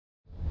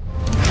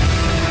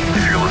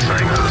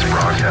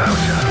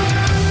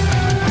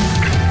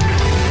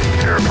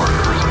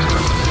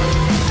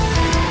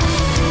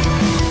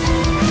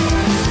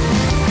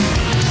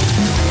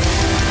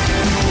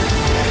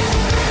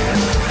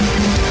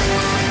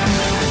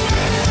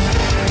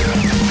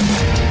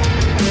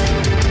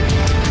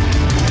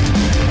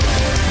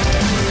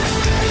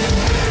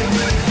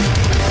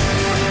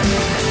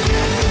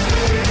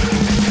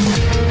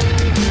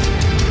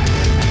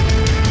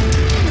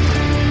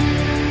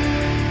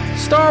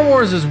Star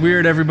Wars is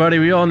weird, everybody.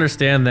 We all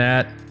understand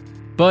that.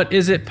 But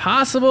is it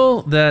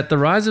possible that The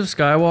Rise of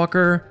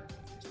Skywalker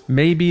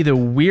may be the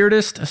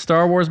weirdest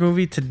Star Wars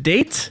movie to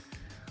date?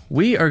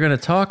 We are going to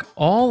talk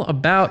all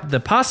about the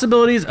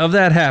possibilities of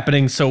that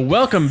happening. So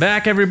welcome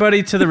back,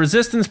 everybody, to the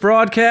Resistance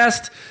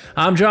broadcast.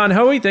 I'm John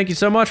Hoey. Thank you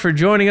so much for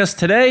joining us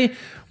today.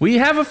 We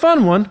have a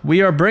fun one.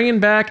 We are bringing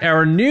back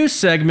our new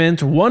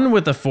segment, One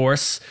with the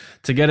Force,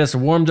 to get us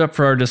warmed up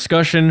for our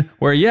discussion,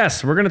 where,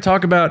 yes, we're going to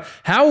talk about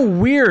how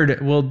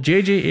weird will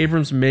J.J.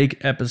 Abrams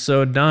make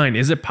Episode 9.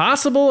 Is it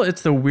possible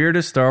it's the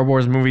weirdest Star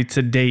Wars movie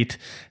to date?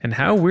 And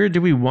how weird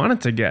do we want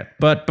it to get?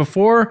 But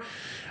before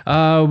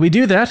we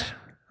do that,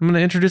 I'm going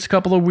to introduce a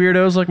couple of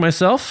weirdos like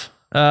myself.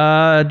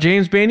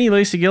 James Bainey,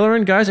 Lacey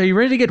Gillerin. Guys, are you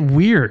ready to get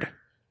weird?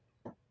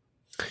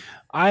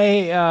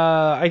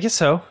 I guess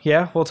so.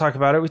 Yeah, we'll talk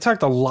about it. We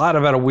talked a lot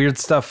about weird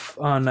stuff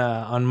on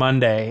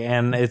Monday,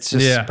 and it's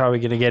just probably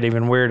going to get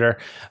even weirder.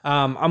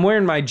 I'm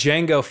wearing my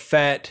Jango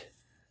Fett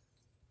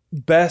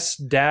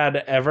best dad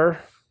ever.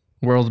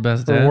 World's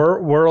best dad?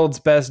 World's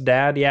best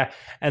dad, yeah.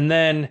 And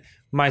then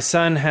my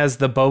son has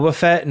the Boba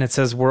Fett, and it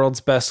says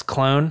world's best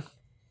clone.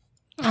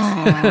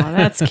 Oh,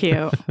 that's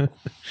cute.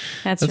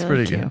 That's really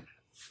pretty cute. Good.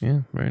 Yeah,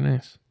 very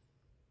nice.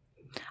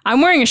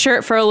 I'm wearing a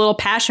shirt for a little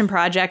passion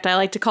project I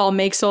like to call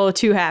Make Solo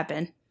 2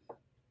 Happen.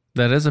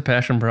 That is a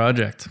passion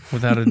project,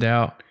 without a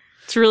doubt.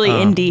 It's really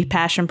indie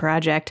passion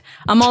project.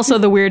 I'm also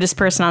the weirdest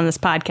person on this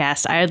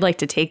podcast. I'd like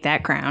to take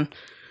that crown.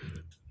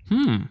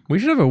 We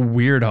should have a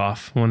weird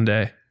off one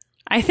day.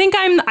 I think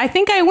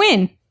I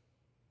win.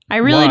 I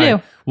really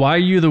do. Why are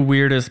you the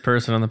weirdest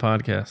person on the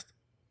podcast?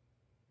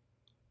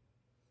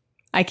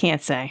 I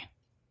can't say.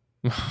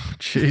 Oh,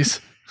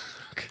 jeez.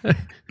 Okay.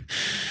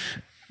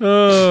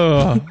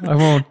 Oh, I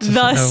won't.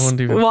 Thus,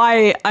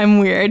 why I'm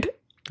weird.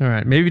 All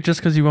right. Maybe just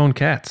because you own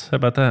cats. How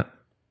about that?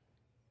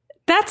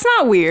 That's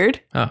not weird.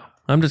 Oh,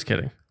 I'm just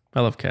kidding.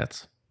 I love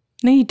cats.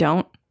 No, you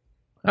don't.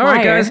 All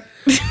right, guys.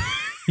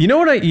 You know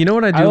what I do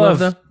love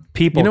though?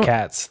 People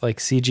cats, like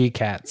CG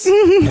cats,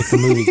 like the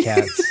movie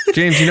Cats.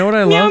 James, you know what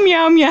I love?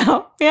 Meow, meow,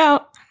 meow,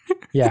 meow.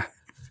 Yeah.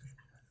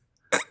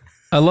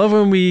 I love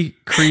when we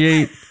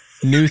create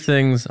new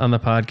things on the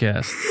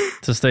podcast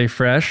to stay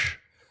fresh.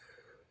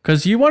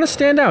 Because you want to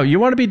stand out. You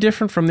want to be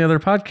different from the other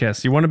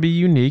podcasts. You want to be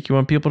unique. You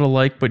want people to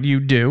like what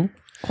you do.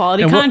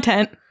 Quality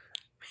content.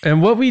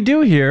 And what we do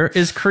here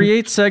is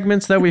create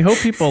segments that we hope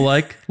people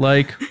like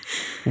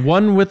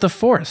One with the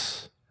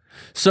Force.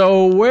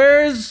 So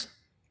where's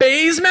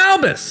Baze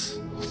Malbus?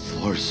 The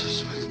Force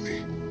is with me,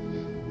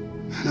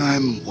 and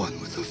I'm one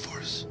with the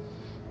Force.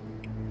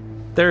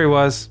 There he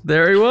was.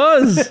 There he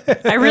was.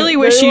 I really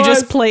wish you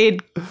just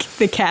played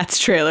the Cats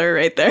trailer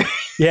right there.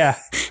 Yeah.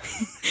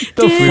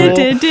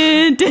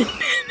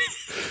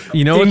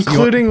 You know,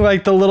 including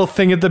like the little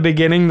thing at the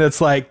beginning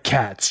that's like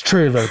Cats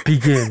trailer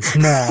begins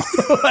now.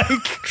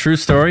 Like, true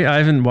story. I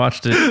haven't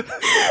watched it.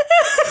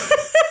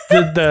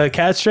 The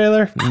Cats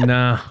trailer?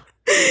 Nah.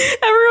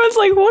 Everyone's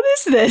like, "What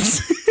is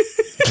this?"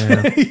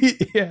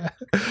 Yeah.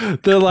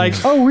 They're like,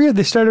 "Oh, weird.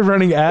 They started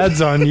running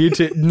ads on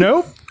YouTube."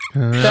 Nope.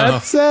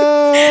 That's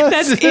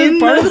in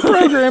part of the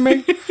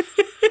programming.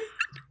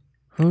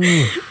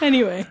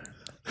 Anyway.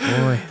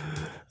 Boy.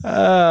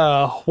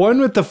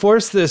 One with the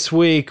Force this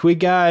week. We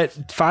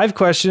got 5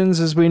 questions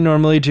as we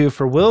normally do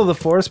for Will of the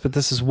Force, but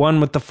this is One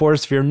with the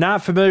Force. If you're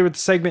not familiar with the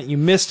segment, you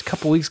missed a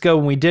couple weeks ago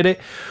when we did it.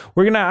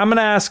 I'm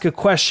gonna ask a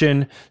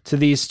question to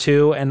these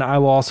two, and I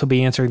will also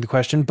be answering the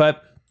question,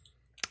 but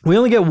we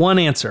only get one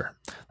answer.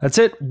 That's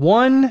it.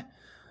 One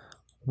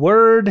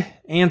word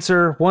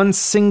answer, one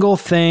single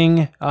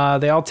thing.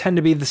 They all tend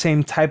to be the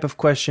same type of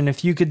question.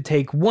 If you could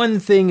take one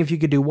thing, if you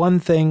could do one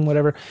thing,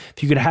 whatever,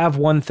 if you could have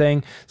one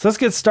thing. So let's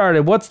get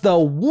started. What's the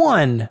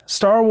one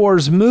Star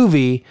Wars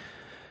movie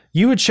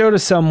you would show to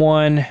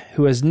someone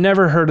who has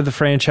never heard of the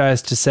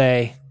franchise to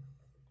say,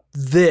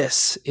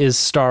 this is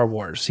Star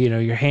Wars? You know,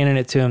 you're handing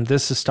it to them.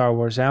 This is Star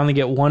Wars. I only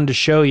get one to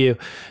show you.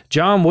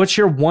 John, what's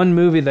your one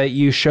movie that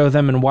you show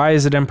them, and why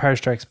is it Empire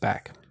Strikes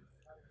Back?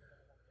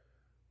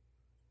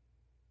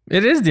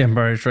 It is The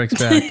Empire Strikes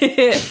Back.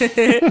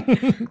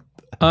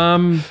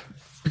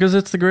 Because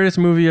it's the greatest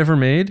movie ever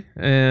made,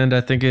 and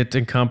I think it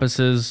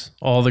encompasses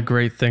all the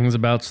great things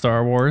about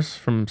Star Wars,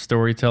 from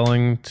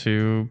storytelling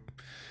to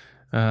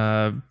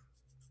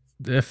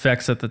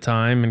effects at the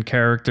time, and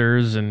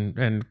characters,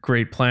 and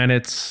great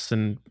planets,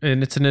 and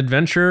it's an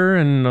adventure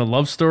and a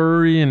love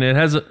story, and it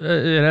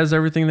has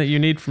everything that you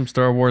need from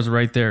Star Wars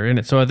right there in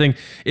it. So I think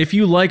if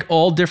you like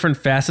all different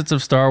facets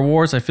of Star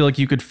Wars, I feel like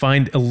you could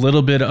find a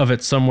little bit of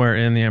it somewhere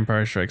in The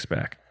Empire Strikes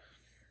Back.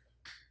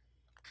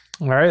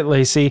 All right,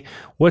 Lacey,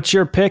 what's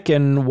your pick,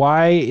 and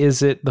why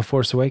is it The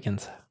Force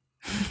Awakens?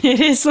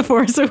 It is The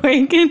Force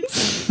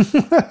Awakens.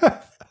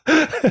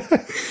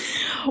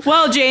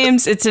 Well,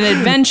 James, it's an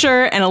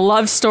adventure and a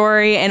love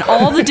story and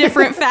all the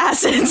different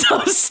facets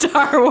of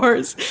Star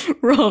Wars.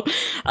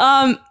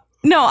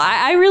 No,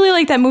 I really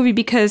like that movie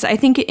because I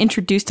think it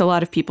introduced a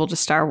lot of people to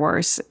Star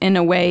Wars in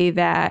a way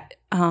that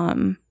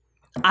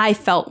I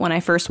felt when I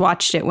first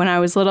watched it when I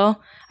was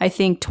little. I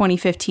think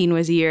 2015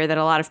 was a year that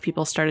a lot of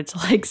people started to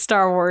like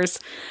Star Wars,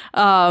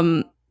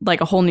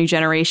 like a whole new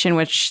generation,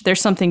 which there's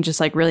something just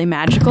like really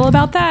magical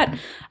about that.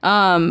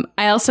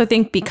 I also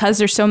think because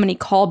there's so many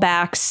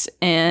callbacks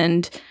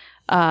and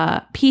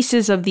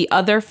pieces of the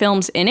other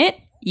films in it,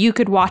 you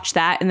could watch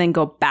that and then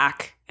go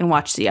back and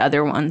watch the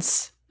other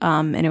ones,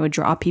 and it would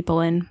draw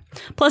people in.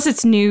 Plus,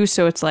 it's new,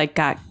 so it's like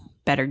got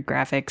better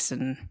graphics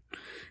and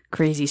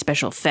crazy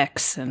special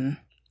effects, and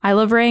I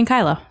love Rey and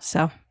Kylo,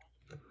 so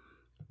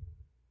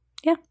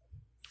yeah.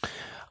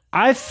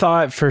 I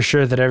thought for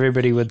sure that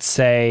everybody would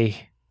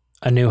say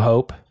A New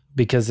Hope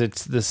because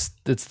it's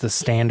the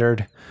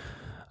standard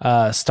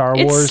Star Wars.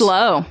 It's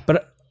slow,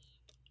 but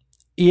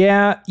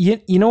yeah,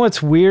 you know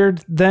what's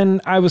weird?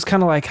 Then I was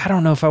kind of like, I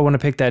don't know if I want to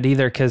pick that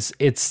either because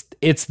it's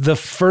the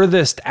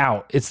furthest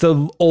out. It's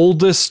the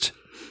oldest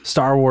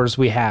Star Wars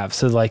we have,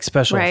 so like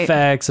special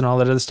effects and all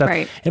that other stuff.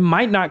 Right. It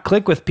might not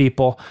click with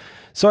people,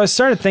 so I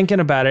started thinking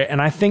about it,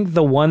 and I think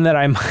the one that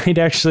I might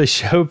actually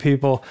show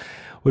people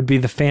would be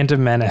the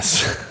Phantom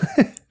Menace.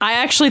 I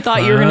actually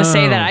thought you were going to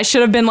say that. I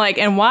should have been like,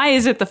 and why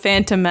is it the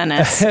Phantom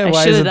Menace? I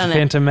Why should is have it done the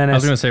Phantom Menace? I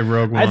was going to say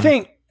Rogue One. I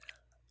think,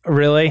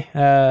 really?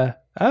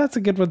 That's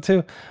a good one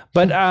too.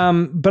 But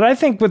I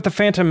think with the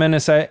Phantom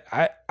Menace,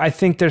 I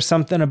think there's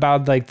something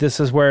about like this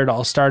is where it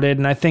all started,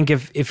 and I think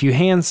if you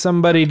hand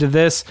somebody to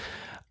this,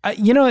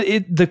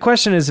 the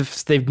question is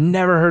if they've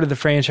never heard of the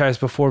franchise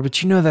before, but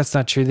that's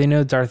not true. They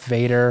know Darth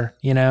Vader,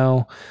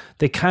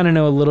 they kind of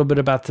know a little bit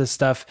about this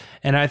stuff.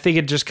 And I think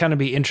it'd just kind of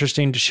be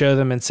interesting to show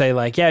them and say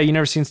like, yeah, you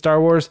never seen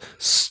Star Wars?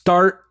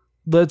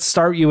 Let's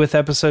start you with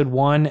episode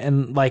 1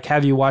 and like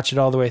have you watch it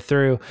all the way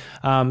through.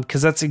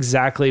 Cause that's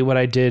exactly what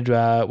I did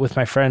with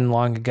my friend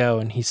long ago.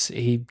 And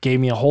he gave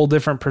me a whole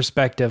different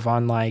perspective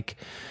on like,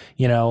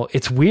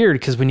 it's weird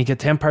because when you get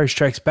to Empire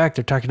Strikes Back,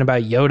 they're talking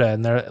about Yoda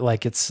and they're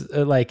like, it's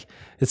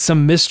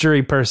some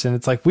mystery person.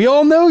 It's like, we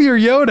all know you're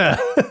Yoda,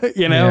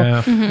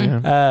 Yeah.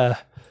 Mm-hmm. Yeah.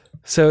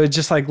 So it's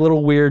just like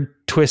little weird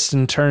twists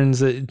and turns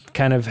that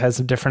kind of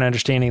has a different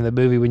understanding of the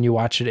movie when you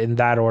watch it in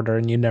that order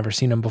and you've never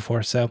seen them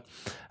before. So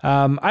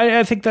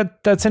I think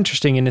that's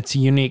interesting and it's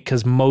unique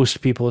because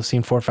most people have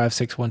seen 4, 5,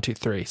 6, 1, 2,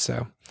 3.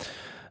 So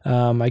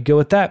I go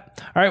with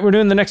that. All right, we're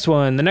doing the next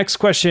one. The next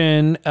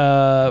question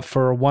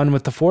for One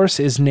with the Force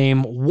is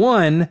name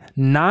one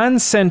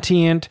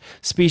non-sentient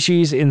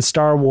species in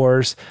Star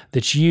Wars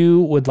that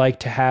you would like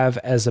to have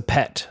as a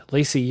pet.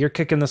 Lacey, you're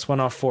kicking this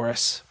one off for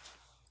us.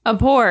 A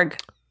Porg.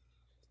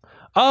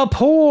 A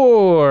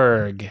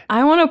Porg.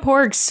 I want a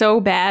Porg so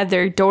bad.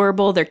 They're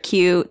adorable. They're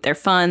cute. They're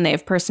fun. They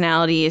have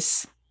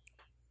personalities.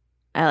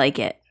 I like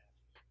it.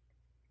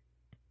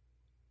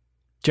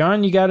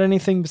 John, you got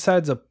anything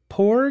besides a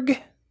Porg?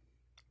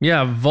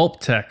 Yeah,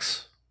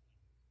 Vulptex.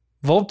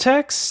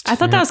 Vulptex? I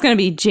thought that was going to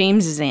be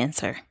James's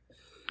answer.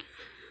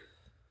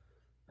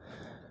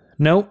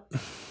 Nope.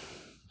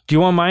 Do you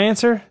want my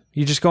answer?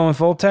 You just going with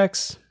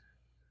Vulptex?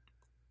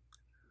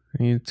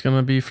 It's going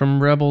to be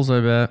from Rebels, I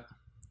bet.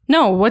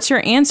 No, what's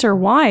your answer?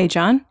 Why,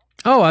 John?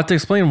 Oh, I have to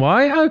explain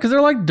why? Oh, because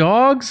they're like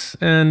dogs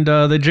and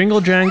they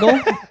jingle jangle.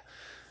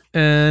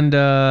 And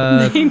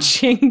They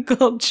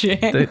jingle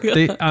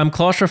jangle. I'm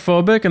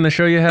claustrophobic and they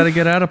show you how to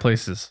get out of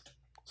places.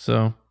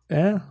 So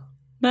Yeah.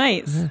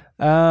 Nice.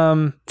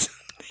 I'm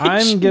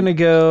gonna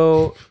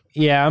go.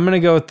 Yeah, I'm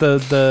gonna go with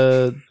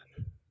the.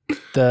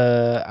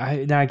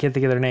 Now I can't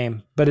think of their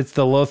name, but it's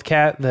the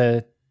Lothcat,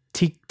 the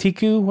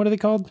Tiku. What are they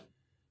called?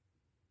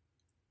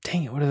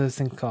 Dang it! What are those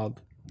things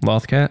called?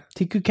 Lothcat?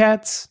 Tiku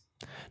cats?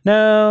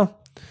 No.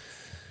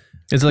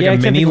 Is it like Yeah, I a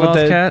can't mini think what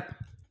Lothcat?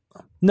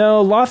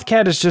 No,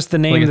 Lothcat is just the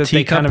name Like a that they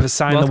teacup kind of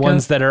assign the Lothcat?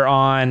 ones that are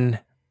on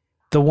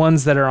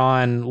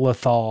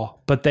Lothal,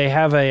 but they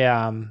have they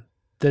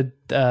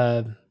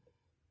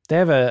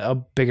have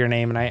a bigger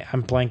name, and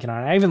I'm blanking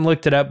on it. I even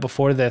looked it up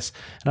before this,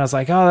 and I was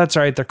like, oh, that's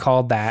right, they're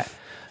called that.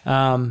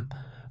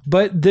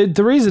 But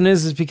the reason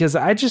is because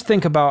I just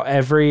think about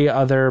every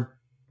other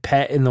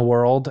pet in the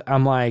world.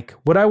 I'm like,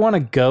 would I want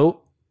a goat?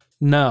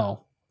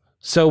 No.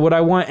 So would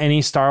I want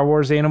any Star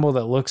Wars animal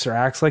that looks or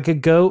acts like a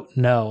goat?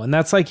 No. And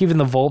that's like even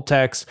the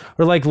Vulptex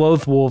or like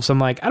Loth wolves. I'm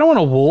like, I don't want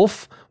a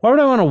wolf. Why would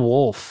I want a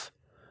wolf?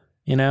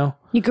 You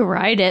could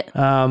ride it.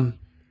 I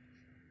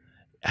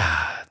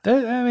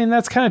mean,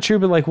 that's kind of true,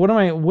 but like,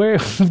 where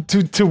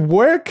to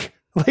work?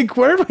 Like,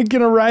 where am I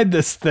going to ride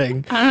this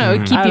thing? I don't know. It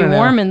would keep you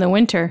warm in the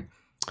winter.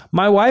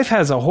 My wife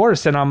has a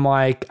horse and I'm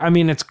like, I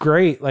mean, it's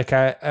great. Like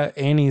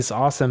Annie's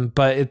awesome.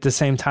 But at the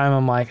same time,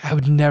 I'm like, I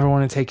would never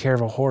want to take care of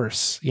a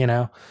horse,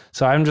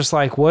 So I'm just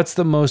like, what's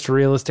the most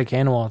realistic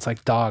animal? It's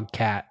like dog,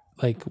 cat.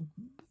 Like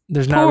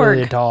there's not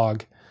really a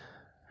dog.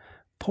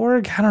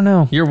 Porg, I don't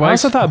know. Your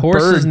wife's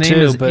horse's name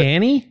is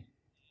Annie?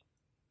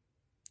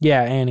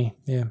 Yeah, Annie.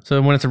 Yeah.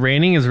 So when it's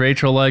raining, is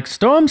Rachel like,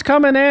 storm's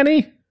coming,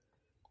 Annie?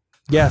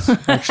 Yes,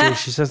 actually,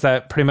 she says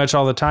that pretty much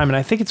all the time, and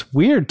I think it's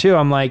weird too.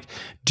 I'm like,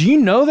 do you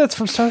know that's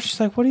from Star Wars? She's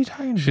like, what are you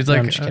talking about? She's No, like,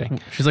 I'm just kidding.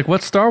 she's like,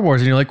 what's Star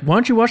Wars? And you're like, why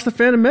don't you watch The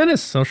Phantom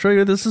Menace? I'll show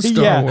you this is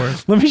Star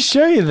Wars. Let me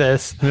show you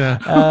this. Yeah.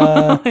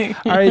 All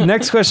right,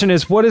 next question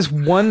is, what is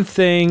one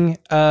thing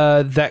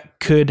that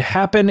could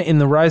happen in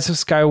The Rise of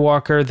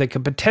Skywalker that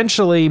could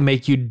potentially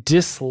make you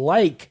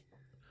dislike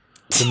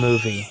the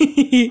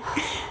movie?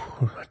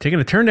 Taking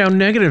a turn down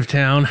negative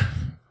town.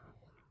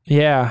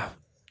 Yeah.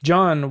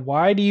 John,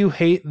 why do you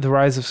hate The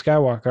Rise of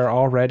Skywalker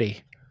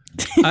already?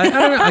 I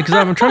don't know,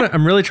 because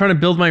I'm really trying to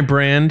build my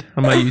brand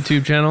on my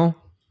YouTube channel,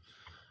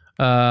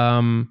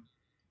 from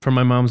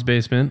my mom's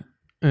basement,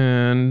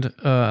 and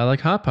I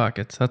like Hot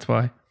Pockets. That's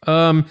why.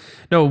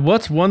 No,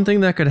 what's one thing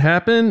that could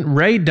happen?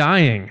 Rey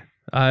dying.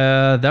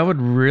 That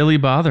would really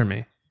bother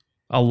me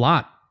a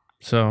lot.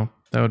 So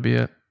that would be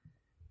it.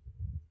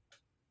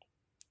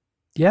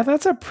 Yeah,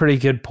 that's a pretty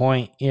good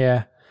point.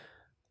 Yeah.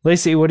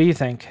 Lacey, what do you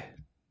think?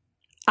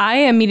 I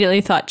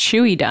immediately thought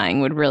Chewie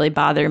dying would really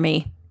bother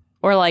me.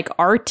 Or like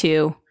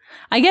R2.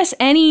 I guess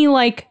any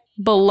like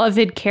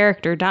beloved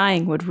character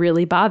dying would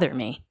really bother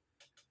me.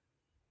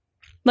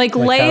 Like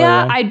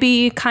Leia, I'd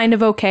be kind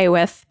of okay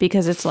with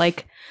because it's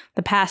like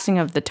the passing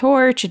of the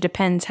torch. It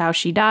depends how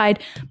she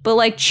died. But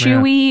like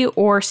Chewie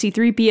or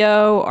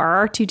C-3PO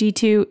or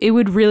R2-D2, it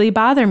would really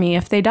bother me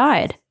if they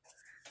died.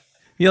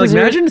 Yeah, like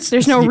imagine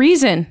there's no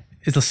reason.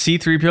 Is the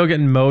C-3PO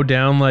getting mowed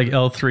down like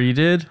L3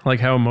 did? Like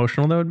how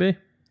emotional that would be?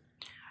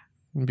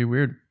 It'd be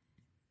weird.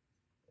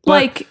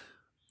 Like,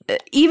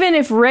 even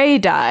if Rey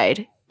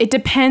died, it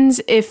depends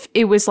if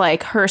it was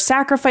like her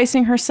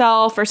sacrificing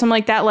herself or something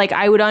like that. Like,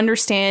 I would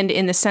understand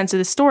in the sense of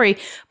the story.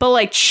 But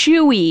like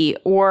Chewie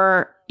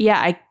or,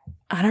 I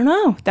don't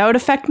know. That would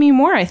affect me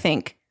more, I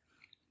think.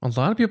 A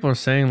lot of people are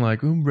saying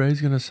like, "Ooh, Rey's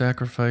gonna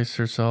sacrifice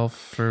herself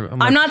for."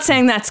 I'm not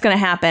saying that's gonna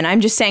happen.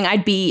 I'm just saying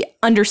I'd be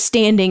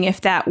understanding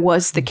if that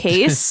was the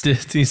case.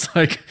 Disney's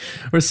like,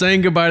 we're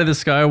saying goodbye to the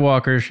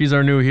Skywalker. She's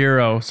our new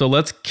hero, so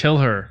let's kill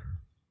her.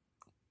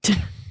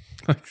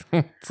 I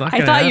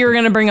thought you were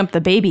gonna bring up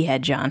the baby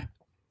head, John.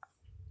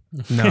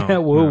 No,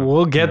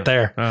 we'll get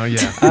there. Oh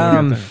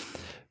yeah.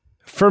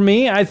 For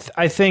me, I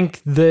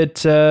think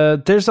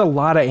that there's a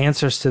lot of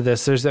answers to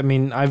this.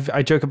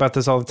 I joke about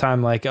this all the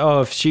time. Like,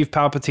 oh, if Chief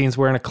Palpatine's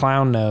wearing a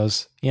clown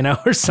nose,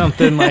 or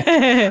something like.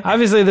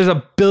 Obviously, there's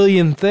a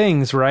billion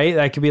things, right?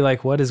 That could be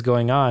like, what is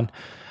going on?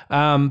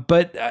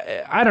 But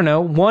I don't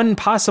know. One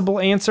possible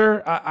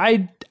answer.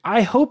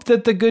 I hope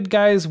that the good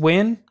guys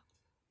win.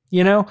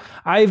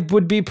 I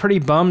would be pretty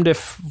bummed if,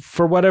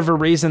 for whatever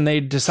reason, they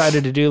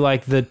decided to do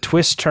like the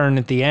twist turn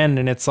at the end,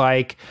 and it's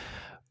like.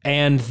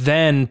 And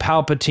then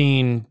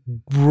Palpatine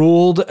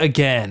ruled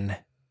again.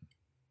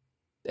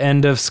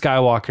 End of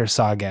Skywalker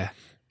saga.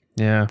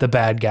 Yeah. The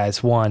bad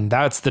guys won.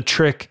 That's the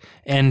trick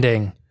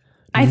ending.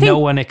 No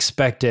one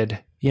expected.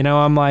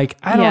 I'm like,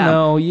 I don't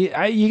know.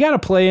 You got to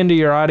play into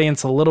your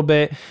audience a little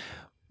bit.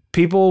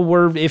 People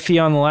were iffy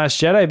on The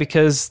Last Jedi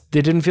because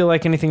they didn't feel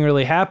like anything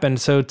really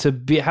happened. So to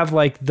have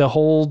like the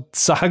whole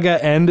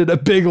saga end at a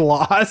big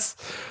loss,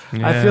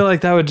 I feel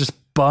like that would just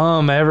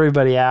bum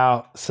everybody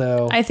out.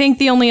 So I think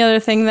the only other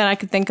thing that I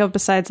could think of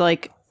besides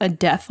like a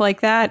death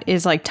like that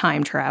is like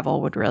time travel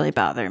would really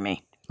bother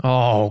me.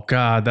 Oh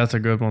God, that's a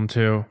good one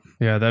too.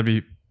 Yeah, that'd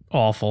be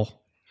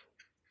awful.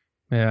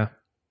 Yeah.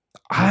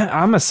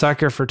 I'm a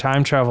sucker for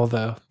time travel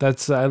though.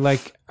 That's I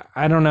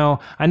don't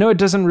know. I know it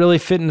doesn't really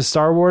fit into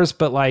Star Wars,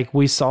 but like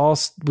we saw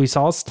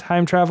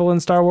time travel in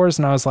Star Wars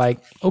and I was like,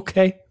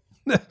 okay.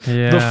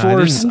 Yeah, the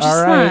Force,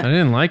 all right. I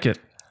didn't like it.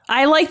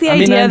 I like the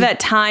idea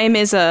that time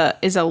is a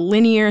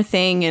linear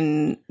thing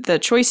and the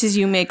choices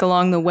you make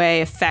along the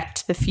way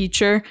affect the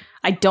future.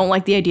 I don't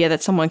like the idea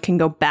that someone can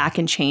go back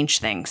and change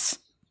things.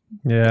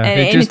 Yeah.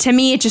 And to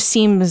me, it just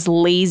seems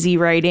lazy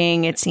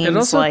writing. It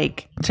seems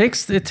like... It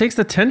takes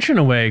the tension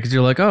away because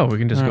you're like, oh, we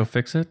can just go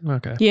fix it?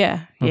 Okay.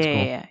 Yeah. That's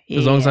cool.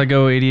 As long as I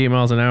go 88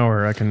 miles an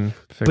hour, I can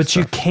fix it. But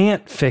you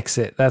can't fix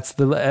it. That's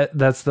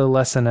the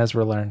lesson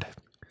Ezra learned.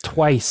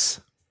 Twice.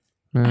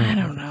 I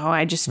don't know.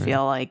 I just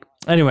feel like...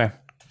 Anyway.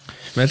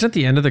 Imagine at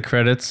the end of the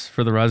credits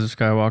for The Rise of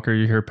Skywalker,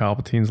 you hear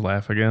Palpatine's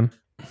laugh again.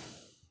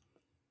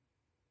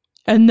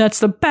 And that's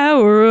the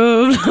power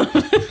of...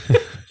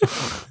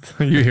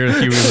 You hear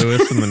Huey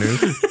Lewis in the news.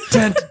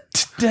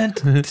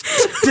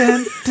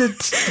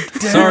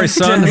 Sorry,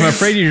 son. I'm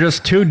afraid you're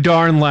just too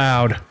darn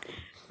loud.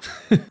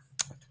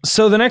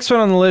 So the next one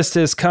on the list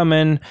is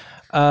coming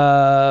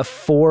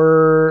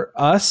for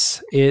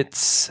us.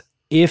 It's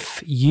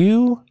if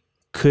you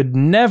could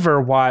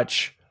never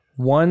watch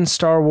one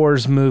Star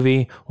Wars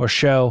movie or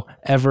show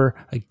ever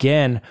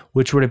again,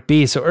 which would it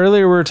be? So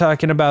earlier we were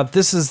talking about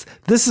this is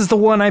the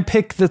one I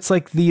picked that's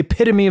like the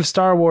epitome of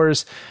Star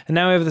Wars, and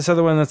now we have this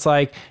other one that's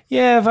like,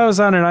 yeah, if I was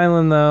on an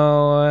island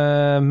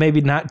though,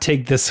 maybe not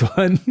take this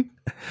one.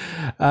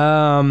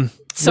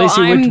 So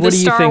Lacey, I'm what the do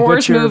you Star think?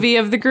 Wars movie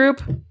of the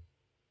group?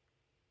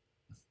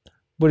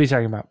 What are you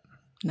talking about?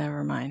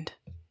 Never mind.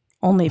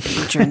 Only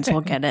patrons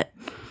will get it.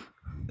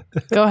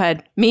 Go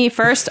ahead. Me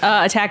first.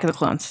 Attack of the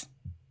Clones.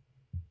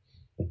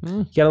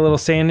 You got a little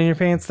sand in your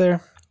pants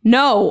there?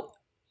 No.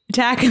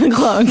 Attack of the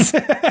Clones.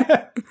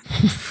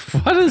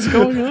 What is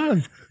going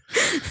on?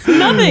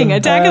 Nothing.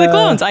 Attack of the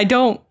Clones. I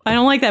don't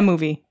like that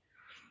movie.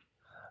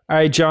 All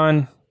right,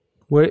 John.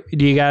 What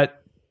do you got?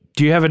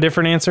 Do you have a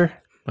different answer?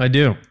 I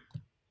do.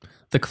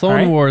 The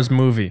Clone Wars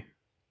movie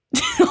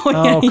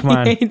Oh, come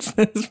on. He hates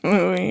this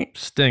movie.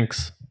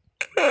 stinks.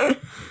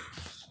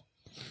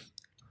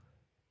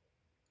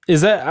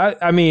 Is that,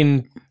 I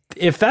mean,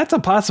 if that's a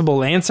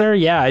possible answer,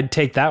 yeah, I'd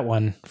take that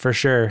one for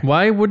sure.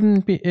 Why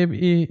wouldn't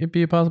it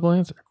be a possible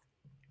answer?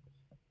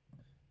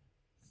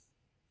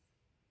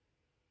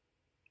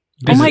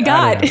 Oh my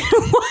God.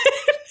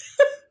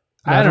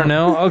 I don't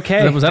know.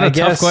 Okay. Was that a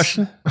tough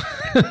question?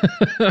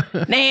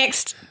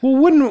 Next. Well,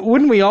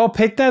 wouldn't we all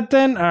pick that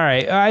then? All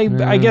right.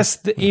 I guess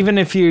even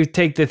if you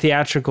take the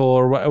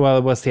theatrical well,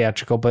 it was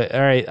theatrical, but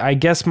all right. I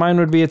guess mine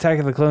would be Attack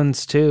of the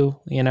Clones too,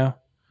 you know?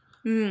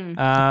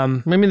 I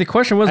mean, the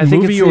question was I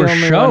think movie it's the or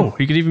only show. one.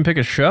 You could even pick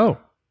a show.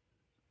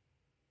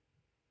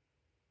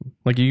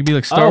 Like you could be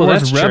like Star Wars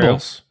that's true.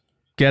 Rebels.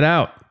 Get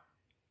Out.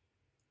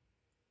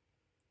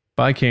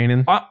 By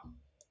Kanan.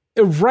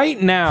 Right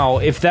now,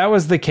 if that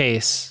was the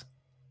case,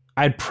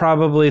 I'd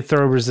probably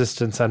throw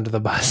Resistance under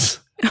the bus.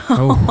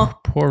 Oh,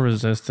 poor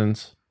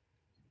Resistance.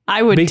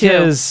 I would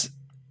Because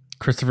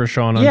Christopher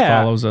Sean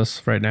Yeah. unfollows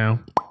us right now.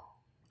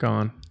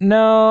 Gone.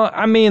 No,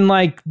 I mean,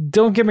 like,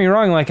 don't get me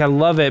wrong, like, I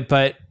love it,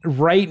 but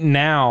right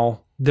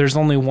now, there's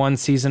only one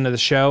season of the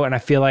show, and I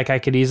feel like I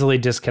could easily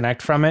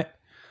disconnect from it.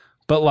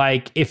 But,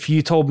 like, if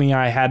you told me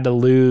I had to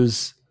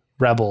lose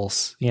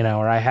Rebels, you know,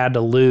 or I had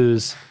to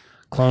lose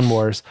Clone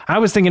Wars, I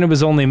was thinking it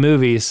was only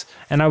movies,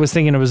 and I was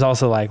thinking it was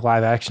also, like,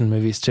 live action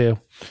movies, too.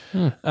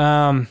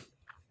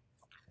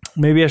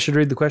 Maybe I should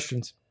read the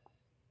questions.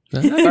 All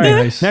right,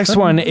 nice. Next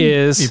one Be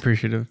is...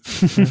 appreciative.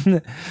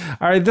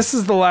 All right, this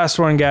is the last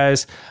one,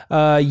 guys.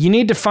 You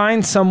need to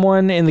find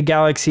someone in the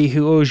galaxy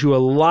who owes you a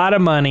lot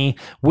of money.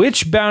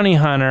 Which bounty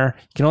hunter,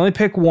 you can only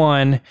pick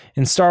one,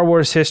 in Star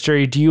Wars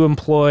history do you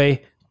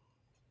employ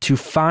to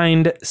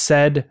find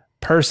said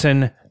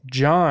person?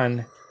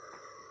 John,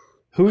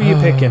 who are you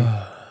picking?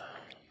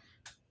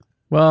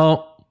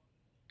 Well,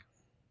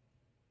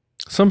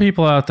 some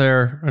people out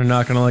there are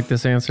not going to like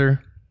this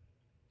answer.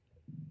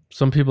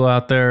 Some people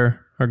out there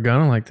are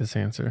going to like this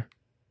answer.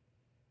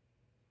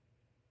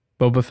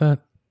 Boba Fett.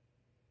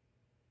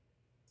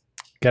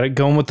 Got it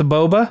going with the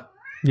boba?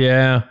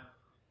 Yeah.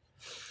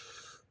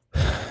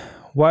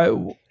 Why?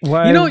 You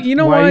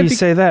know why why? do you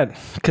say that?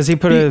 Because he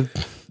put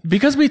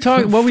Because we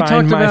talked what we Find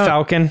talked My about.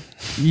 Falcon.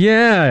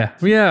 Yeah.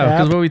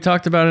 Because what we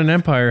talked about in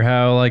Empire,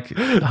 how like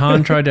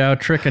Han tried to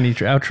out-trick and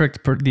he out-tricked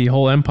the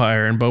whole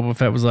Empire, and Boba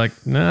Fett was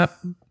like, "Nah,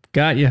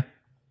 got you."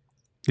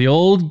 The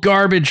old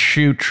garbage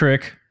chute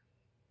trick.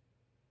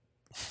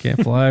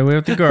 Can't fly away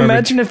with the garbage.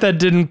 Imagine if that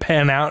didn't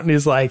pan out and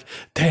he's like,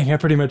 dang, I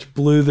pretty much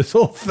blew this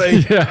whole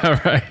thing. Yeah,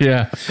 right.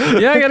 Yeah.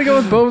 Yeah, I got to go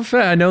with Boba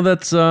Fett. I know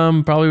that's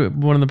probably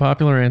one of the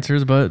popular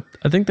answers, but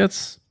I think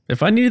that's,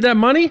 if I needed that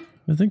money,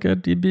 I think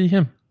it'd be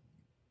him.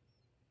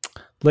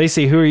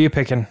 Lacey, who are you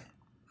picking?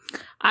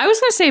 I was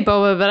going to say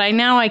Boba, but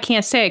I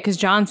can't say it because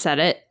John said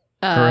it.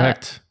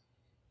 Correct.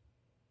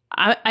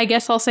 I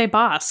guess I'll say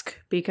Bosk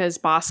because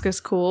Bosk is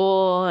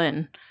cool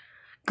and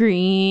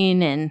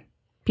green and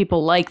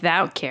people like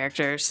that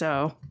character.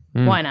 So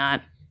why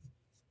not?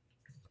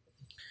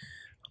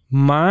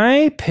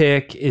 My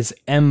pick is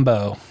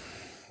Embo.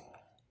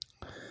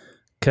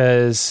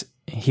 Because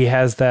he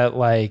has that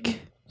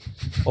like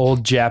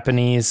old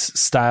Japanese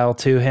style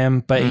to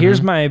him. But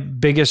here's my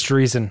biggest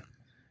reason.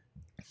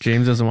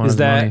 James doesn't want Is his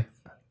that-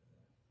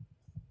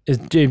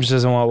 money. James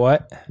doesn't want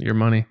what? Your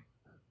money.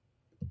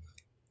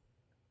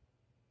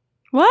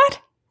 What?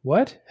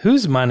 What?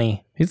 Whose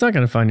money? He's not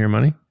going to find your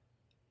money.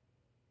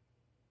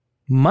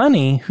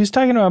 Money? Who's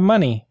talking about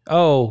money?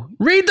 Oh,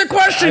 Read the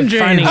question,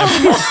 James.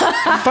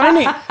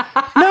 finding.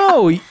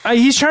 No,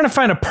 he's trying to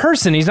find a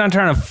person. He's not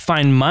trying to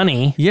find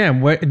money. Yeah,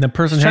 and the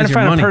person He's trying has to your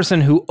find money. a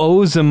person who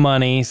owes him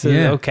money. So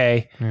Yeah.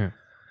 okay, Yeah.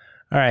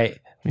 all right.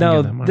 can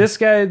No, get that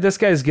money. this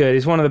guy's good.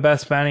 He's one of the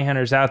best bounty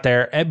hunters out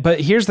there.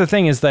 But here's the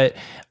thing: is that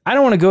I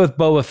don't want to go with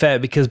Boba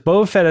Fett because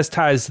Boba Fett has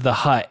ties to the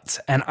Hutts,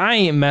 and I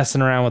ain't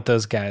messing around with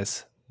those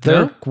guys.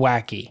 They're No?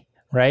 wacky,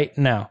 right?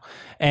 No,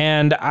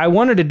 and I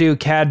wanted to do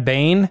Cad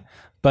Bane.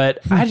 But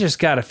I just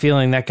got a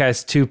feeling that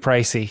guy's too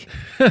pricey.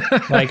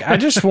 Like I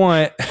just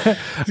want, got I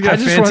just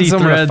want fancy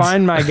someone threads. to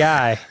find my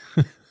guy.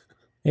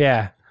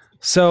 Yeah.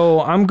 So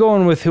I'm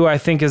going with who I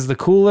think is the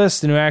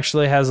coolest and who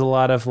actually has a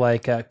lot of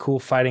like cool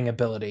fighting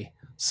ability.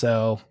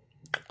 So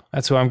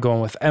that's who I'm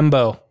going with.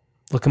 Embo.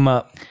 Look him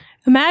up.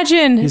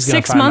 Imagine He's gonna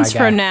 6 find my months guy.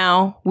 from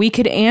now, we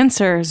could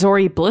answer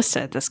Zori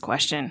Blissa this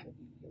question.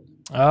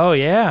 Oh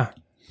yeah.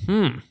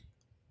 Yeah.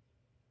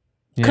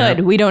 Could.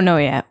 We don't know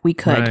yet. We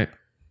could. Right.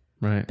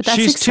 But that's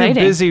She's exciting.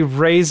 too busy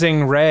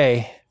raising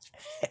Ray.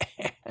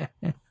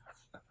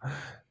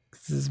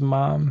 His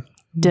mom.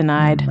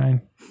 Denied.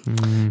 Mine.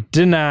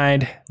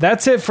 Denied.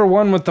 That's it for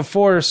One with the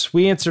Force.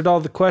 We answered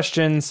all the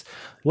questions.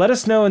 Let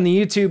us know in the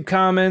YouTube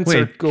comments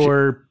Wait,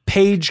 or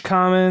page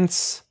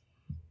comments.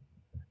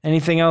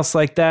 Anything else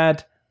like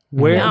that?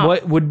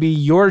 What would be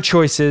your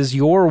choices,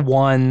 your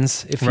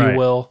ones, if you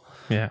will?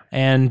 Yeah.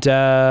 And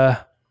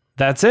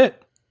that's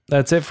it.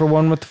 That's it for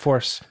One with the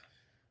Force.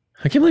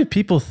 I can't believe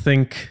people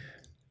think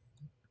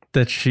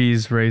that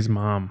she's Rey's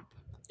mom.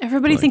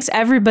 Everybody thinks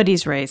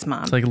everybody's Rey's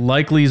mom. It's like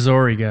likely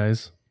Zori,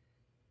 guys.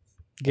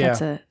 Yeah.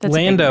 That's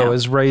Lando a big no.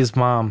 is Rey's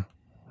mom.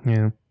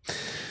 Yeah.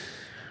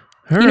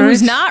 You know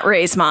who's not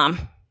Rey's mom?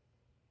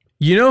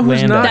 You know who's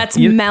Lando. not? That's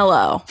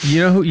Mello.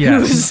 You know who?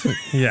 Yes.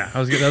 Yeah. That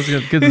was a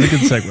good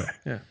segue.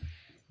 Yeah.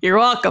 You're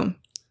welcome.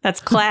 That's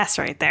class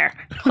right there.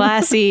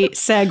 Classy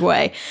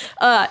segue.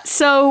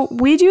 So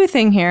we do a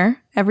thing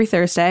here every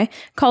Thursday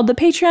called the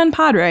Patreon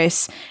Pod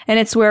Race, and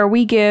it's where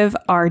we give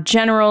our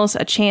generals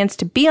a chance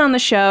to be on the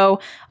show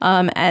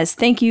as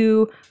thank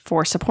you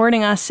for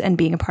supporting us and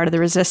being a part of the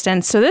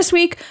resistance. So this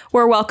week,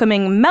 we're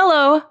welcoming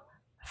Mello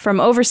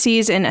from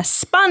overseas in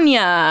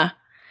España,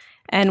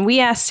 and we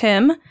asked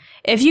him,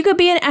 if you could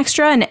be an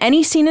extra in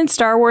any scene in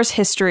Star Wars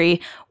history,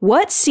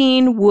 what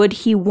scene would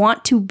he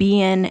want to be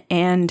in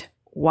and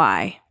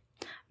why?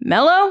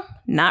 Mello,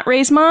 not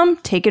Rey's mom,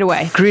 take it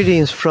away.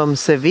 Greetings from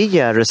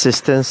Sevilla,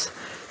 Resistance.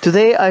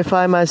 Today I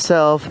find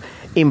myself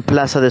in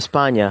Plaza de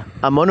España,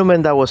 a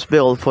monument that was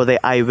built for the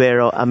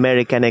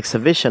Ibero-American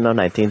exhibition of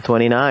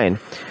 1929.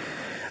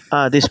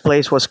 This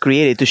place was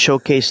created to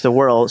showcase the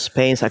world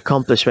Spain's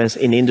accomplishments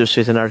in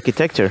industries and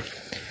architecture.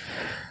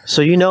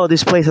 So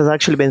this place has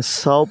actually been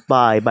sought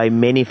by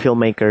many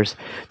filmmakers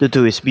due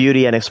to its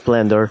beauty and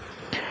splendor.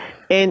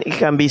 And it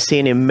can be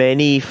seen in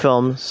many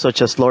films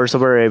such as Lords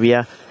of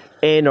Arabia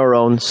and our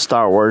own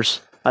Star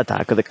Wars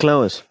Attack of the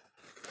Clones,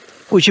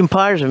 which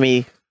inspires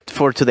me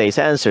for today's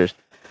answers.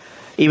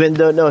 Even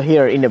though not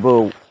here in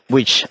Naboo,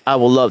 which I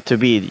would love to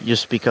be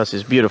just because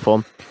it's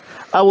beautiful,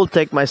 I will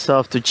take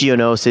myself to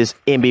Geonosis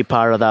and be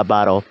part of that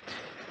battle.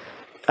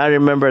 I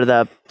remember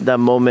that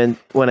moment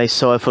when I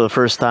saw it for the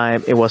first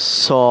time. It was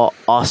so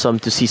awesome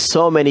to see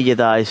so many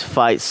Jedi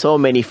fight so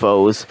many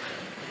foes.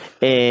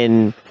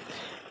 And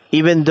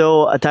even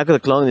though Attack of the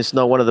Clones is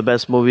not one of the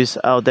best movies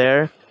out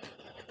there,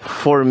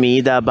 for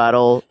me, that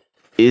battle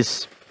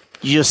is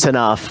just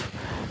enough,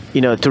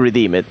 to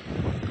redeem it.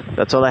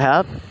 That's all I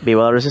have.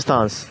 Viva la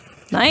Resistance.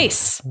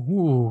 Nice.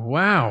 Ooh,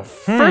 wow.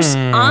 First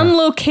on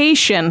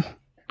location.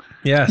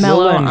 Yes.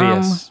 Mello,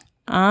 envious.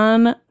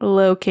 on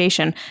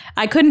location.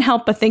 I couldn't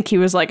help but think he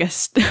was like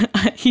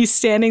he's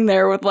standing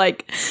there with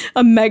like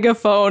a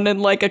megaphone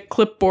and like a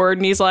clipboard,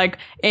 and he's like,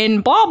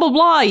 in blah blah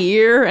blah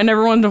year, and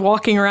everyone's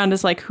walking around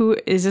is like, who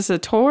is this, a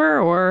tour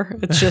or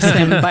it's just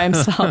him by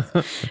himself?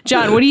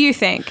 John, what do you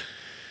think?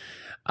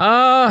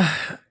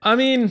 I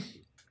mean,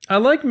 I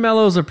like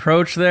Mello's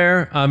approach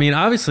there. I mean,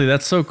 obviously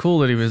that's so cool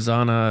that he was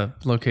on a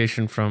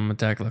location from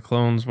Attack of the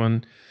Clones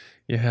when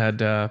you had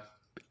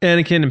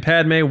Anakin and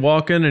Padme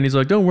walking, and he's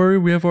like, don't worry,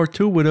 we have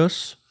R2 with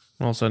us.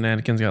 And all of a sudden,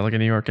 Anakin's got like a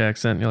New York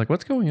accent, and you're like,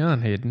 what's going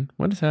on, Hayden?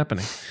 What is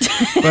happening?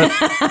 But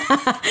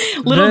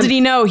Little did he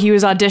know he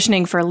was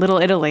auditioning for Little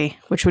Italy,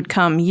 which would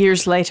come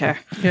years later.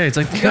 Yeah, he's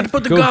like, you gotta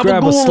put the Go grab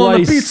a gabagool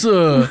on the slice.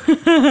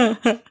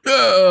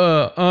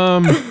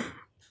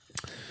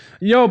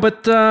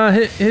 But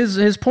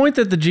his point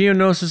that the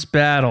Geonosis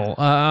battle,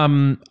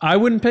 I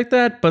wouldn't pick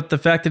that, but the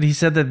fact that he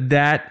said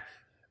that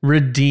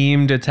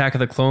redeemed Attack of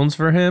the Clones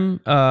for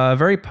him, a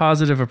very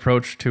positive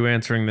approach to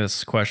answering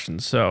this question.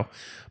 So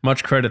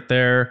much credit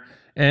there.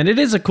 And it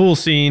is a cool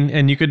scene,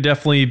 and you could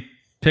definitely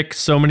pick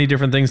so many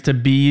different things to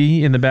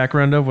be in the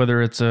background of,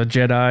 whether it's a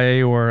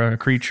Jedi or a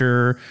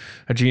creature,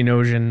 a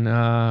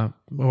Geonosian,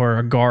 or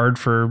a guard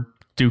for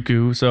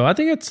Dooku. So I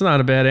think it's not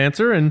a bad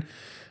answer. And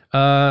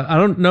I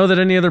don't know that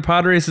any other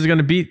pod race is going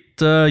to beat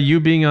you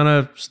being on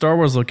a Star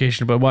Wars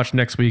location, but watch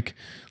next week.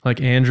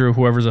 Like Andrew,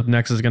 whoever's up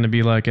next is going to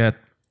be like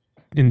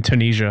in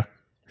Tunisia.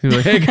 He's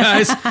like, hey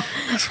guys,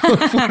 flew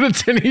to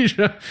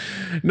Tunisia.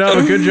 No,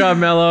 but good job,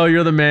 Mello.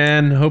 You're the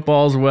man. Hope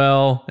all's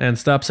well. And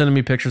stop sending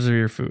me pictures of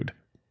your food.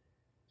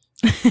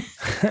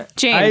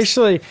 James.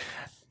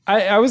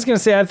 I was going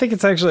to say, I think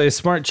it's actually a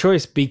smart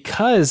choice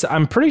because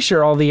I'm pretty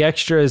sure all the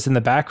extras in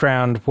the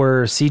background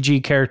were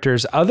CG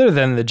characters other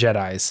than the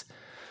Jedis.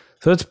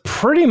 So it's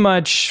pretty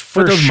much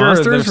for those sure that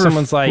monsters if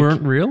someone's like,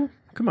 weren't real?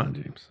 Come on,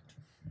 James.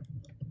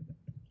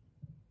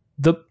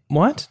 the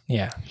what?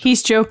 Yeah.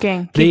 He's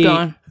joking. Keep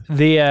going.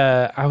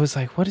 I was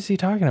like, what is he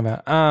talking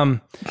about?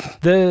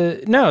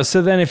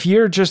 So then if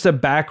you're just a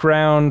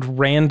background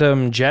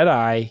random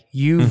Jedi,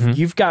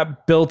 you've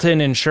got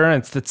built-in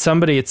insurance that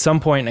somebody at some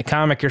point in a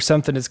comic or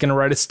something is going to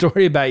write a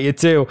story about you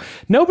too.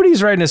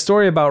 Nobody's writing a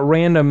story about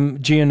random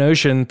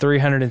Geonosian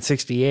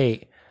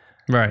 368.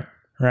 Right.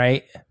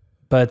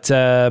 But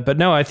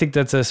no, I think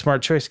that's a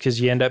smart choice because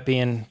you end up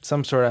being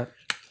some sort of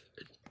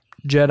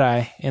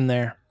Jedi in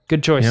there.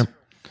 Good choice. Yep.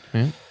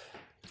 Yeah.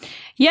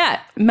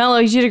 Yeah, Mello,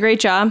 you did a great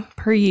job.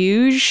 Per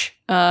usual,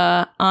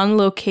 on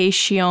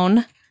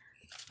location.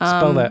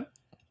 Spell that.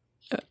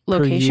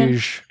 Location.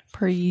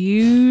 Per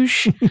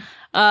usual.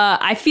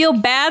 I feel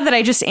bad that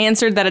I just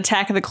answered that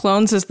Attack of the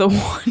Clones is the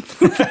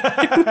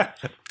one.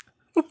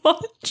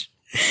 What?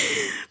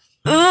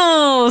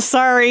 Oh,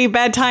 sorry,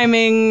 bad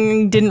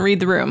timing. Didn't read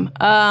the room.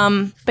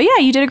 But yeah,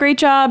 you did a great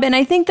job, and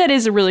I think that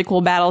is a really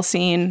cool battle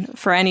scene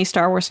for any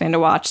Star Wars fan to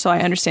watch. So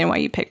I understand why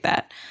you picked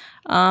that.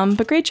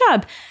 But great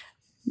job.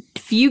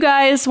 If you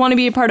guys want to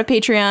be a part of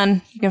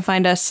Patreon, you can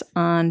find us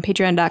on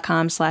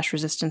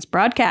patreon.com/resistance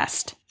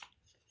broadcast.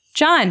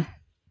 John,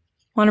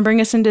 want to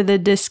bring us into the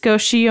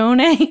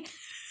discussione?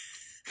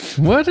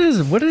 What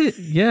is,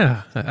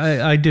 yeah,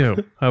 I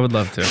do. I would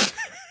love to.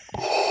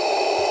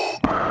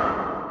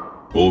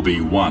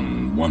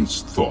 Obi-Wan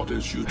once thought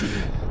as you do.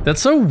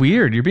 That's so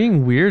weird. You're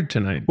being weird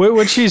tonight.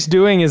 What she's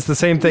doing is the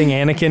same thing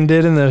Anakin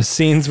did in those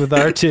scenes with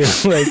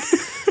R2. Like,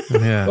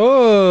 Yeah.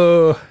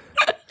 oh,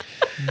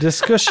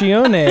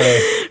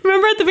 discussione.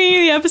 Remember at the beginning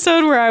of the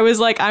episode where I was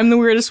like, I'm the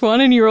weirdest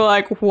one, and you were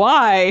like,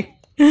 why?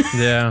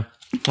 Yeah.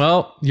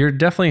 Well, you're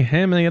definitely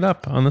hamming it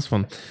up on this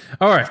one.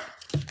 All right.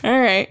 All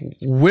right.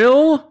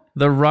 Will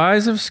The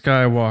Rise of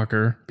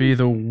Skywalker be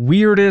the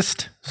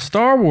weirdest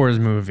Star Wars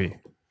movie?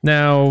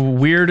 Now,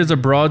 weird is a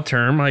broad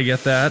term. I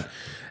get that,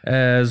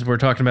 as we're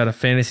talking about a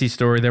fantasy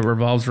story that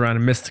revolves around a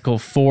mystical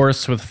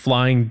force with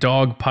flying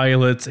dog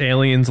pilots,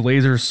 aliens,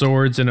 laser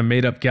swords, and a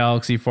made-up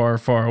galaxy far,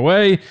 far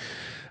away.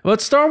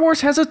 But Star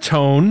Wars has a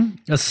tone,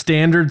 a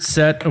standard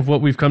set of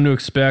what we've come to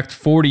expect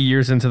 40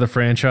 years into the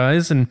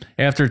franchise, and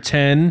after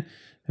 10,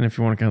 and if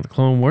you want to count the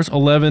Clone Wars,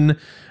 11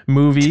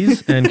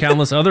 movies and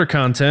countless other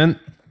content,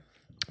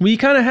 we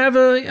kind of have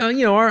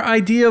our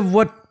idea of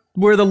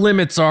where the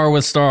limits are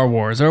with Star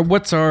Wars, or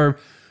what's our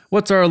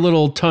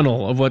little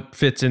tunnel of what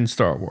fits in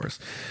Star Wars.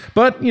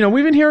 But,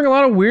 we've been hearing a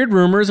lot of weird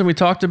rumors, and we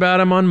talked about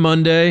them on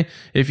Monday,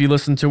 if you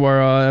listened to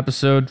our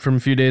episode from a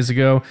few days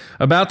ago,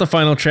 about the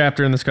final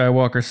chapter in the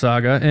Skywalker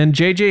saga. And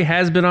JJ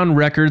has been on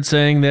record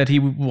saying that he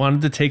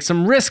wanted to take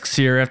some risks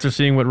here after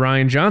seeing what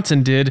Rian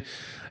Johnson did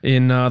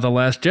in The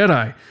Last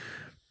Jedi.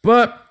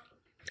 But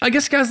I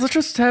guess, guys, let's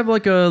just have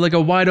like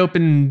a wide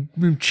open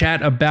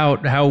chat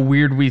about how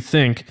weird we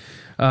think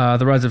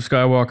The Rise of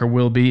Skywalker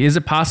will be. Is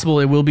it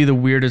possible it will be the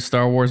weirdest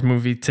Star Wars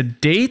movie to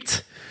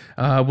date?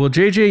 Will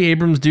J.J.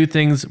 Abrams do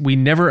things we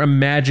never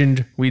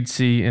imagined we'd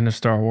see in a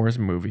Star Wars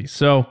movie?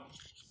 So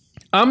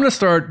I'm going to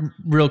start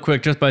real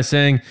quick just by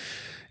saying,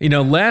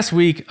 last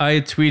week I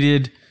had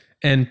tweeted,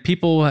 and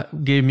people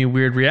gave me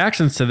weird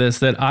reactions to this,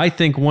 that I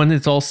think when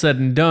it's all said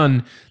and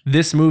done,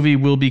 this movie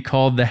will be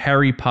called the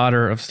Harry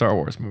Potter of Star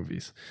Wars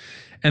movies.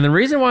 And the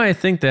reason why I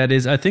think that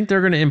is I think they're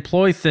going to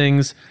employ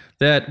things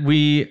that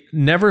we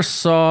never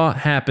saw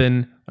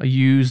happen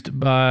used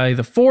by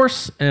the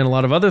Force and a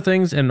lot of other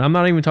things. And I'm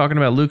not even talking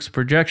about Luke's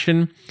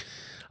projection.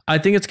 I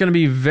think it's going to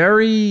be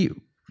very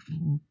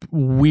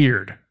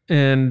weird.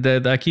 And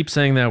I keep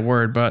saying that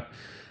word, but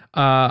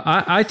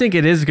I think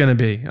it is going to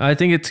be. I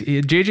think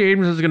J.J.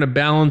 Abrams is going to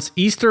balance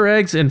Easter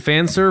eggs and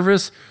fan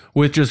service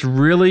with just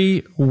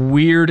really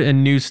weird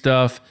and new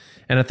stuff.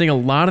 And I think a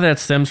lot of that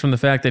stems from the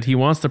fact that he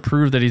wants to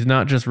prove that he's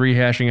not just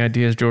rehashing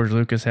ideas George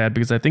Lucas had,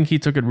 because I think he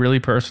took it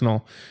really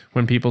personal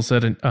when people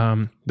said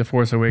The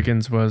Force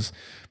Awakens was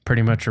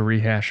pretty much a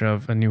rehash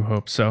of A New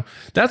Hope. So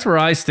that's where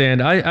I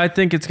stand. I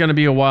think it's going to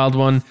be a wild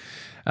one.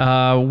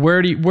 Where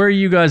are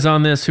you guys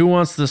on this? Who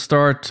wants to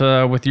start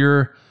with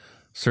your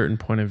certain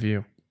point of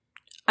view?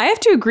 I have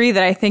to agree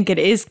that I think it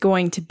is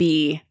going to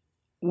be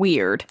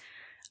weird.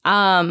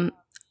 I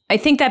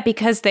think that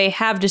because they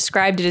have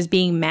described it as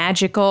being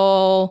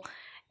magical,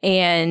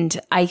 and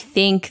I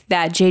think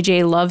that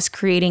JJ loves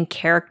creating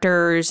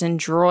characters and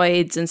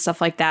droids and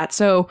stuff like that.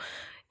 So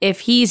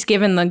if he's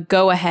given the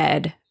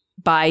go-ahead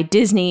by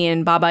Disney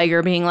and Bob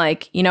Iger being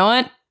like, you know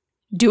what?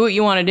 Do what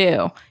you want to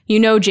do.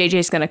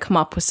 JJ's going to come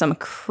up with some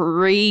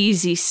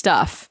crazy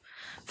stuff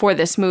for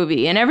this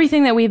movie. And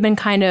everything that we've been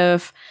kind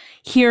of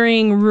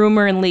hearing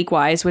rumor and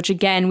leak-wise, which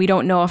again, we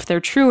don't know if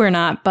they're true or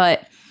not,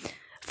 but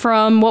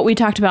from what we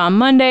talked about on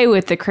Monday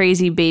with the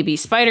crazy baby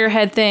spider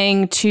head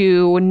thing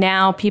to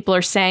now people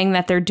are saying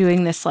that they're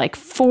doing this like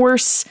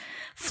Force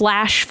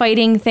flash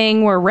fighting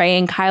thing where Rey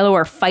and Kylo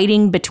are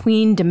fighting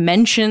between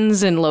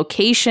dimensions and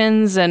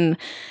locations. And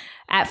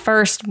at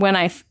first, when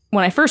I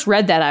first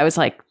read that, I was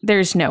like,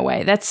 there's no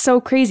way. That's so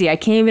crazy. I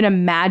can't even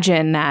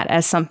imagine that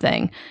as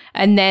something.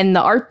 And then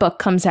the art book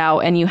comes out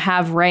and you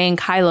have Rey and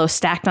Kylo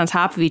stacked on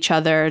top of each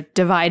other,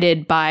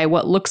 divided by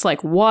what looks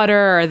like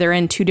water, or they're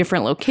in two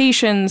different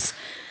locations.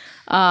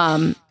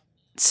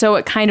 So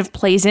it kind of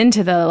plays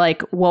into the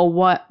like,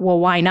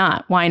 why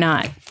not? Why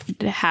not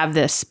have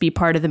this be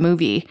part of the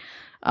movie?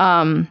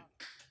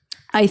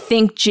 I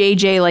think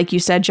JJ, like you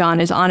said, John,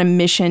 is on a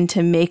mission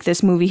to make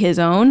this movie his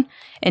own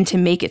and to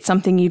make it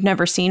something you've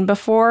never seen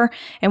before.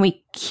 And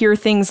we hear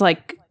things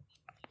like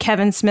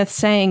Kevin Smith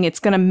saying it's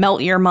going to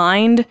melt your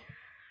mind.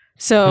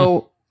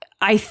 So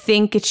I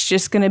think it's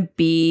just going to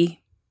be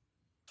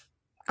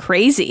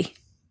crazy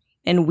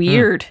and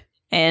weird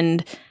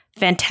and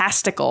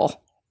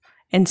fantastical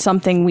and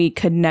something we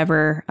could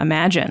never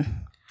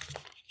imagine.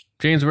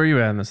 James, where are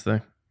you at in this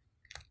thing?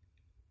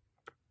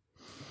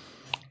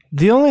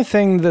 The only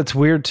thing that's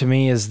weird to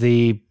me is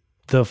the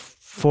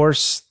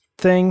Force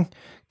thing,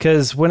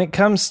 Because when it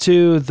comes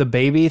to the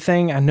baby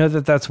thing, I know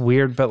that that's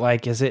weird, but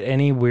like, is it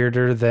any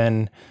weirder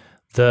than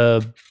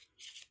the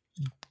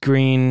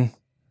green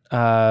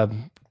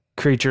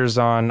creatures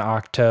on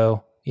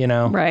Octo, you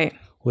know? Right.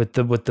 With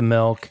the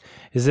milk.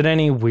 Is it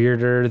any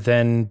weirder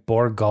than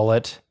Borg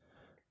Gullet?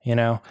 You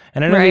know?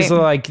 And I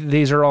know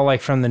these are all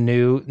like from the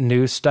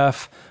new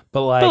stuff,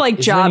 but like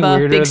is it any Jabba,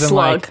 weirder big than,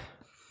 slug. like,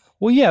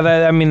 well, yeah,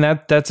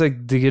 that's the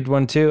good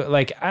one too.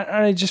 Like,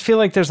 I just feel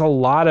like there's a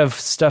lot of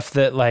stuff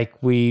that like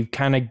we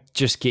kind of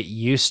just get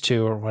used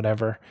to or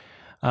whatever.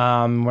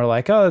 We're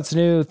like, oh, it's a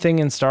new thing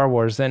in Star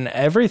Wars, and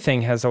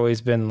everything has always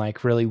been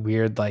like really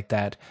weird like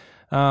that.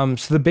 So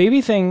the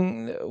baby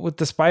thing with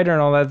the spider and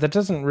all that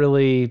doesn't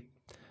really.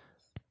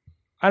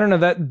 I don't know,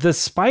 that the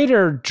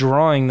spider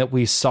drawing that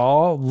we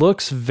saw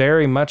looks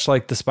very much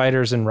like the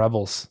spiders in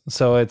Rebels.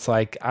 So it's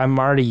like I'm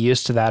already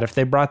used to that. If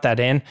they brought that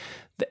in,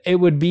 it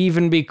would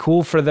even be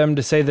cool for them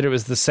to say that it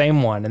was the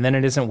same one, and then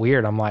it isn't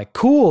weird. I'm like,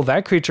 cool,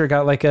 that creature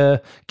got like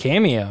a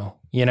cameo,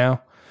 you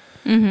know?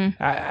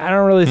 Mm-hmm. I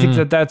don't really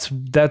think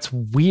that's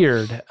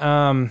weird.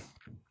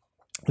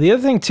 The other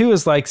thing too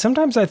is like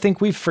sometimes I think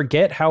we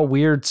forget how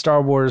weird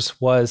Star Wars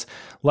was.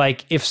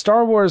 Like if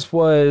Star Wars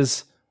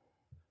was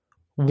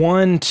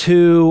 1,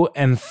 2,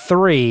 and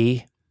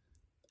 3,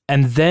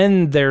 and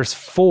then there's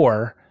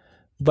 4,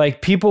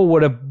 like people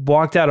would have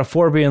walked out of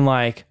 4 being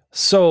like,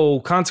 so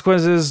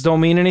consequences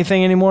don't mean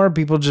anything anymore.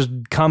 People just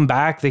come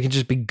back. They can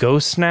just be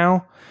ghosts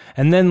now.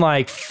 And then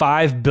like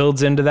 5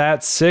 builds into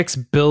that, 6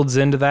 builds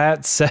into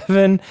that,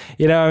 7,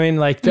 you know, I mean,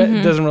 like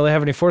that doesn't really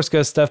have any Force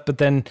Ghost stuff, but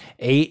then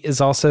 8 is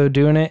also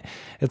doing it.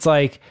 It's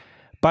like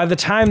by the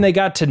time they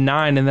got to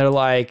 9 and they're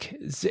like,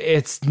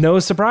 it's no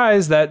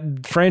surprise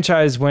that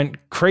franchise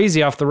went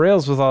crazy off the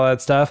rails with all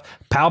that stuff.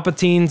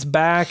 Palpatine's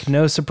back.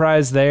 No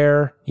surprise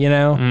there, you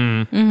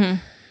know?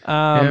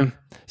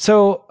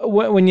 So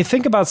when you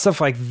think about stuff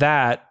like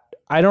that,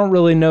 I don't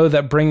really know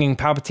that bringing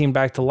Palpatine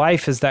back to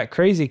life is that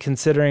crazy,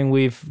 considering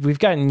we've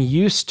gotten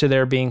used to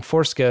there being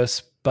Force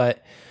Ghosts,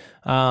 but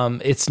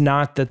it's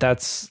not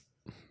that's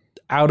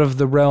out of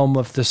the realm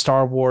of the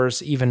Star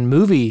Wars even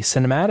movie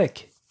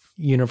cinematic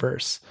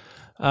universe.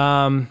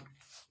 But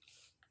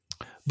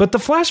the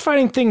flash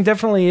fighting thing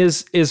definitely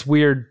is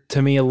weird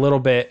to me a little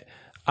bit.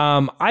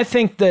 I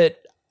think that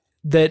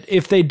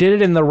if they did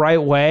it in the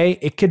right way,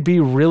 it could be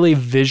really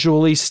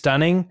visually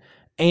stunning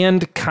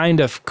and kind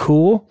of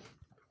cool.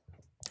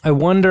 I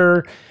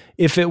wonder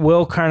if it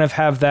will kind of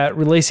have that.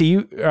 Lacey,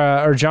 you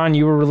or John,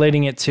 you were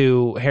relating it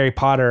to Harry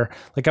Potter.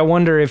 Like, I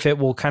wonder if it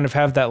will kind of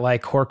have that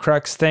like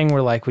Horcrux thing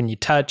where like when you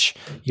touch,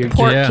 you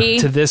get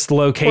to this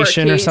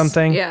location or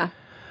something. Yeah.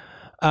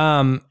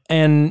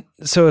 And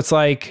so it's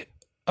like,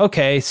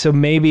 okay, so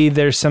maybe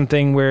there's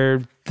something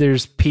where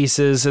there's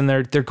pieces and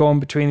they're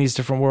going between these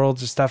different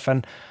worlds and stuff.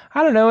 And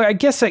I don't know, I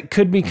guess it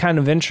could be kind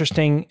of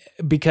interesting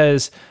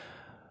because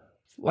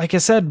like I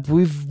said,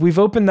 we've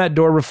opened that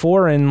door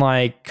before in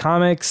like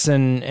comics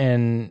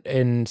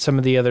and some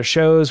of the other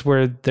shows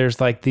where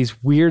there's like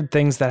these weird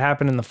things that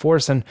happen in the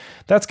Force. And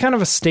that's kind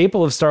of a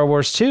staple of Star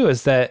Wars too,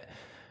 is that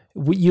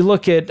you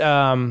look at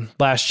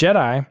Last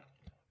Jedi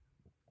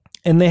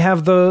and they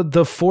have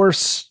the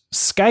Force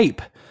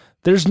Skype.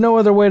 There's no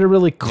other way to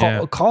really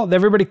call.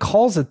 Everybody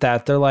calls it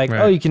that. They're like,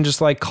 oh, you can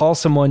just like call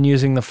someone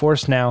using the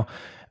Force now.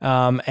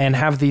 And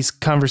have these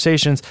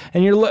conversations,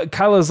 and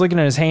Kylo's looking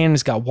at his hand,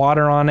 he's got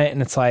water on it,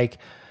 and it's like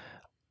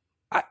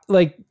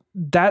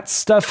that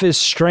stuff is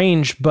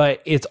strange,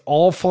 but it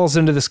all falls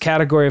into this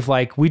category of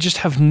like, we just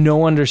have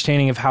no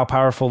understanding of how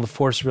powerful the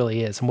Force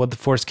really is and what the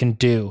Force can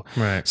do.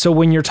 Right. So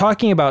when you're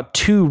talking about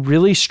two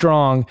really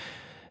strong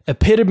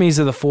epitomes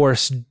of the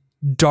Force,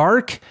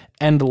 dark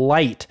and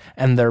light,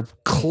 and they're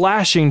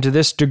clashing to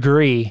this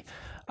degree,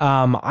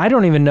 I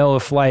don't even know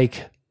if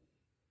like,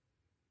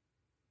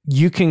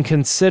 you can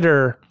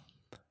consider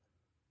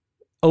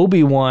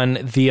Obi-Wan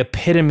the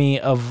epitome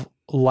of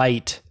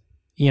light,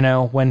 you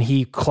know, when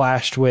he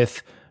clashed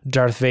with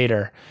Darth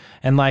Vader.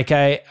 And like,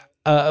 I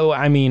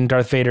mean,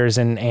 Darth Vader is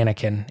in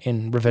Anakin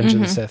in Revenge of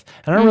the Sith.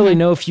 And I don't really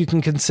know if you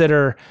can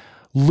consider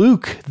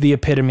Luke the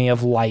epitome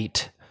of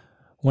light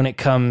when it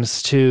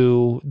comes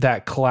to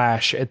that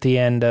clash at the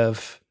end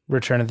of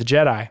Return of the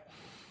Jedi.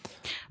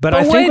 But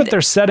I think what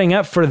they're setting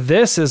up for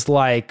this is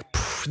like,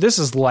 this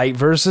is light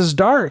versus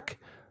dark.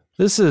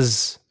 This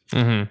is,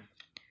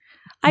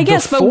 I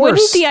guess, but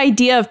wouldn't the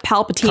idea of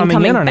Palpatine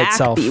coming back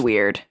itself be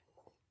weird?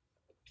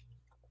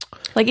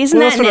 Like, isn't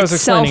that in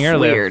itself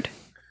weird?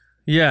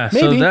 Yeah,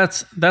 maybe.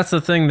 So that's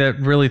the thing that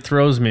really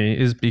throws me,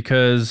 is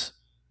because,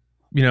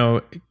 you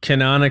know,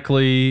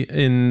 canonically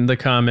in the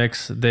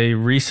comics, they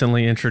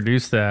recently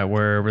introduced that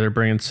where they're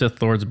bringing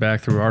Sith Lords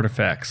back through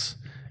artifacts,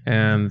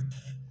 and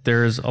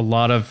there's a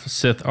lot of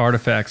Sith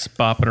artifacts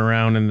bopping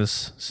around in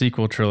this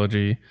sequel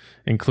trilogy,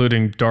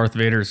 including Darth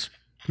Vader's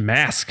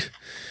mask.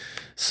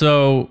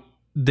 So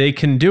they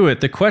can do it.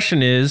 The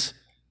question is,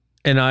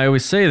 and I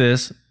always say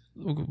this,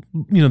 you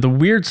know, the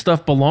weird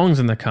stuff belongs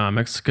in the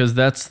comics because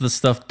that's the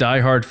stuff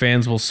diehard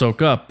fans will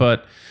soak up.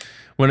 But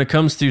when it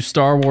comes to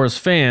Star Wars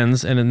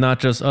fans, and not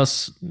just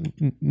us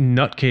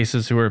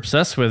nutcases who are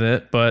obsessed with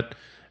it, but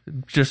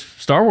just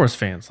Star Wars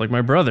fans like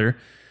my brother,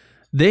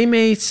 they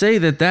may say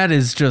that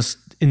is just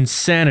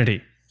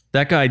insanity.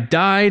 That guy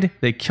died,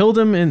 they killed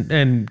him,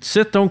 and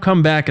Sith don't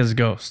come back as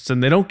ghosts,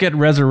 and they don't get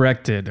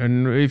resurrected.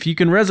 And if you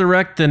can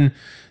resurrect, then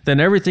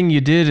everything you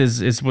did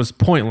was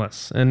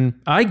pointless. And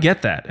I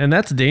get that, and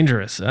that's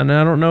dangerous. And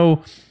I don't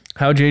know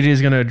how JJ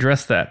is going to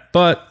address that.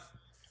 But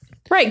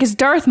right, because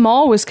Darth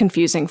Maul was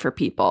confusing for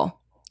people.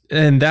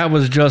 And that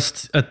was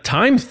just a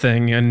time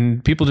thing,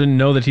 and people didn't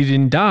know that he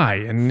didn't die.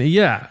 And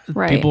yeah,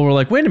 people were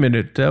like, wait a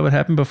minute, that would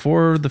happen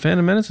before The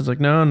Phantom Menace? It's like,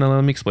 no,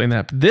 let me explain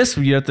that. This,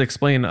 you have to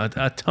explain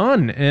a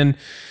ton. And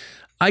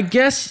I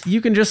guess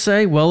you can just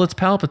say, well, it's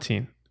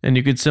Palpatine. And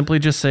you could simply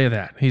just say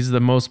that. He's the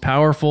most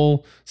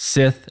powerful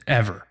Sith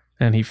ever.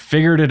 And he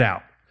figured it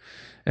out.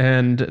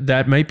 And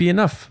that might be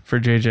enough for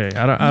JJ.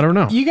 I don't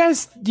know. You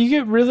guys, do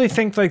you really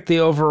think like the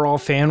overall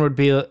fan would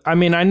be, I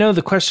mean, I know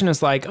the question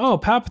is like, oh,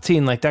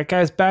 Palpatine, like that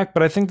guy's back,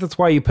 but I think that's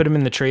why you put him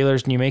in the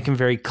trailers and you make him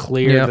very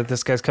clear that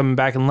this guy's coming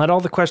back and let all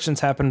the questions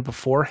happen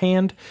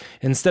beforehand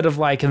instead of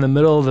like in the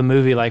middle of the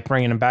movie, like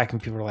bringing him back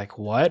and people are like,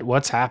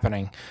 what's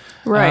happening?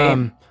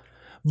 Right.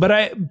 But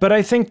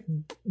I think,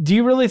 do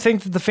you really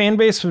think that the fan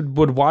base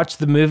would watch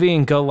the movie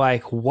and go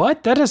like,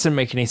 what? That doesn't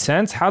make any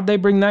sense. How'd they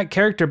bring that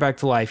character back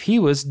to life? He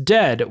was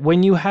dead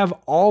when you have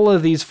all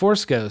of these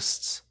Force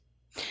ghosts.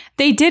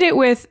 They did it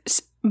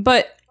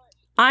but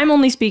I'm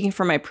only speaking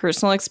from my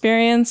personal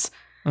experience.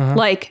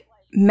 Like,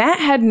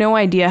 Matt had no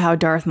idea how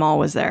Darth Maul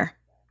was there.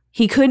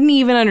 He couldn't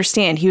even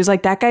understand. He was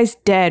like, that guy's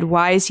dead.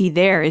 Why is he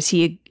there?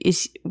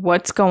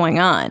 What's going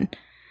on?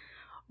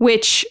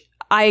 Which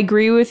I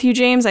agree with you,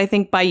 James. I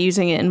think by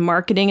using it in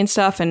marketing and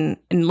stuff and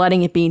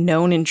letting it be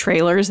known in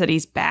trailers that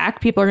he's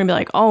back, people are going to be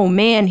like, oh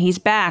man, he's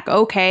back.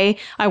 Okay,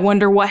 I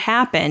wonder what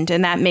happened.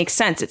 And that makes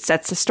sense. It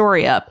sets the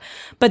story up.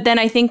 But then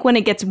I think when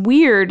it gets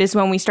weird is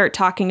when we start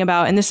talking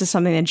about, and this is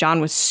something that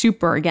John was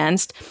super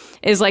against,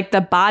 is like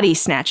the body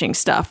snatching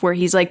stuff where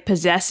he's like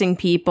possessing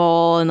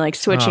people and like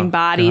switching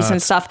bodies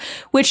and stuff,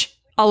 which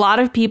a lot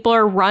of people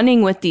are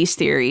running with these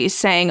theories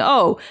saying,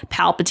 oh,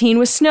 Palpatine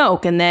was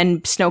Snoke and then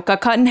Snoke got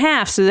cut in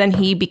half. So then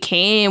he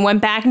went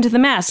back into the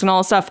mask and all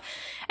this stuff.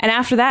 And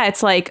after that,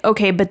 it's like,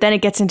 okay, but then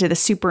it gets into the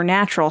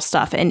supernatural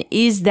stuff. And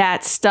is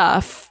that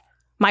stuff,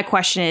 my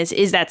question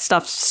is that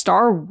stuff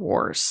Star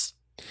Wars?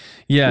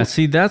 Yeah,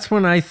 see, that's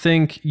when I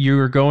think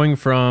you're going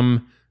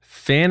from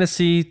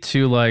fantasy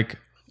to like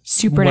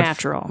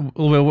supernatural,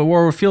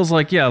 where it feels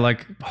like, yeah,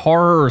 like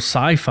horror or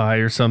sci-fi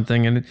or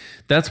something. And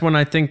that's when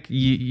I think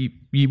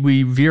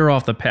we veer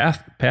off the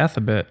path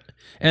a bit.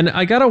 And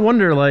I gotta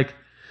wonder, like,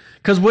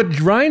 because what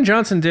Rian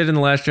Johnson did in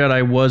The Last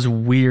Jedi was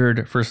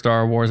weird for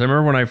Star Wars. I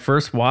remember when I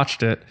first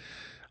watched it,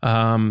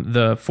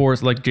 the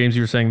Force, like James,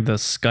 you were saying, the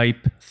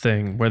Skype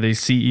thing where they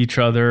see each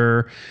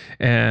other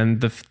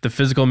and the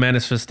physical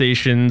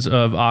manifestations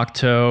of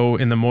Octo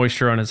in the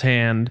moisture on his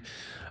hand.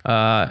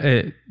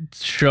 It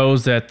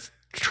shows that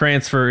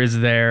transfer is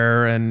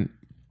there, and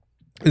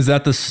is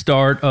that the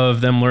start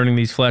of them learning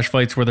these flash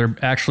fights where they're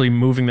actually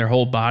moving their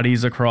whole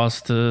bodies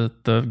across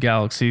the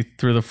galaxy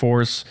through the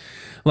Force?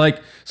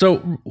 Like, so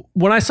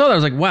when I saw that, I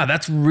was like, wow,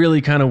 that's really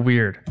kind of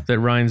weird that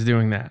Ryan's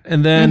doing that.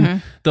 And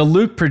then the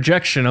Luke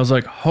projection, I was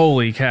like,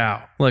 holy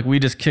cow, like we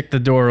just kicked the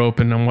door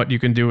open on what you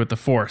can do with the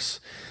Force.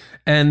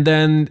 And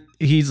then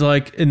he's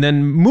like, and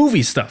then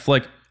movie stuff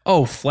like,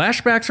 oh,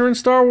 flashbacks are in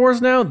Star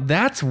Wars now?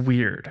 That's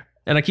weird.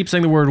 And I keep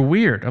saying the word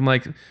weird. I'm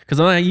like, because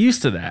I'm not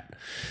used to that.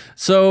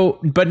 So,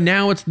 but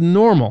now it's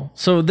normal.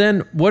 So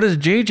then what is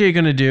JJ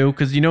going to do?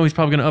 Because you know he's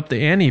probably going to up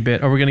the ante a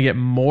bit. Are we going to get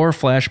more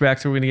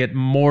flashbacks? Are we going to get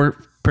more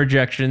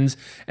projections?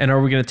 And are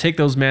we going to take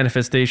those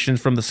manifestations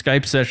from the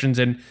Skype sessions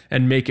and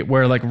make it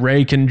where like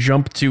Rey can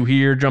jump to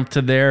here, jump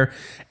to there?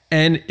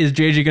 And is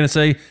JJ going to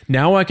say,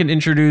 now I can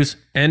introduce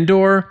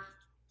Endor,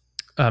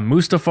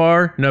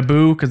 Mustafar,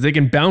 Naboo, because they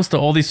can bounce to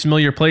all these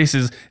familiar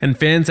places, and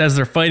fans as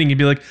they're fighting you'd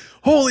be like,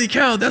 holy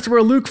cow, that's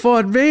where Luke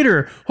fought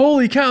Vader,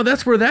 holy cow,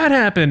 that's where that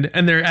happened.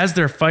 And as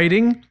they're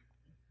fighting,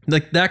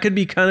 like that could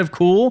be kind of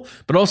cool,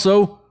 but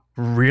also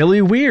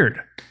really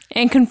weird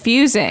and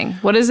confusing.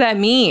 What does that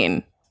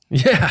mean?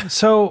 Yeah.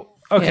 So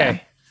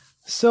okay,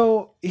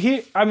 so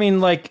here, I mean,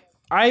 like,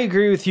 I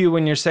agree with you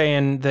when you're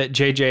saying that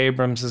J.J.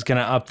 Abrams is going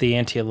to up the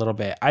ante a little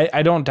bit.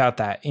 I don't doubt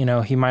that. You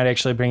know, he might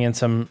actually bring in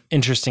some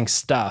interesting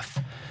stuff.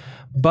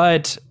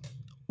 But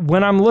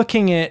when I'm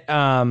looking at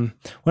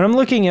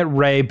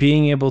Rey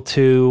being able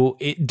to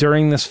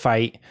during this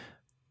fight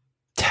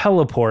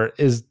teleport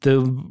is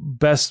the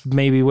best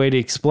maybe way to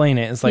explain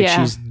it. It's like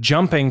she's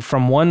jumping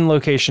from one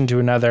location to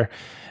another,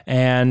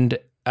 and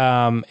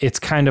it's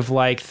kind of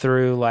like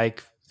through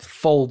like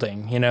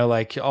folding, you know,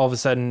 like all of a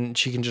sudden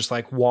she can just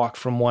like walk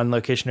from one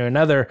location to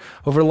another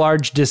over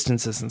large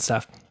distances and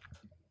stuff.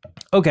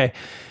 Okay.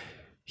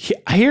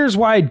 Here's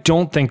why I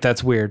don't think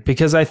that's weird,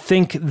 because I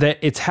think that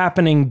it's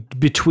happening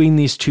between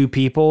these two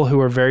people who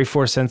are very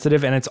Force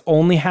sensitive, and it's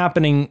only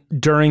happening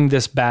during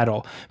this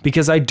battle,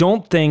 because I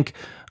don't think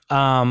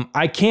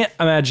I can't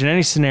imagine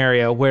any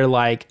scenario where,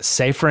 like,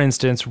 say for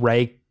instance,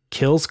 Rey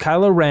kills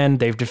Kylo Ren,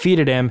 they've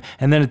defeated him,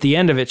 and then at the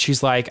end of it,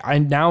 she's like, I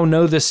now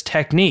know this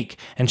technique,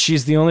 and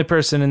she's the only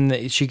person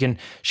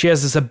she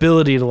has this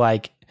ability to,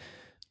 like,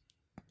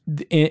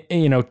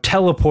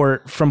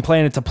 teleport from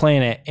planet to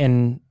planet,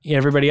 and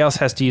everybody else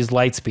has to use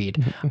light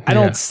speed. I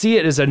don't see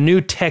it as a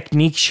new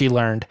technique she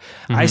learned.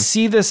 I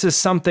see this as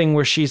something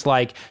where she's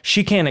like,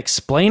 she can't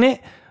explain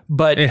it,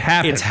 but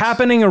it's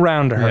happening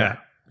around her.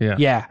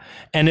 Yeah.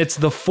 And it's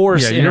the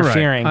Force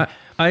interfering. Right.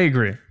 I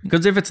agree.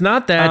 Because if it's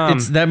not that,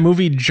 it's that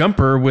movie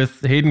Jumper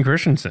with Hayden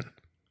Christensen,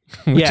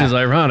 which is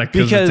ironic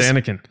because it's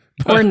Anakin.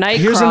 Or Nightcrawler.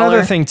 Here's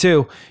another thing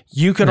too.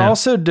 You could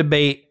also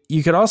debate.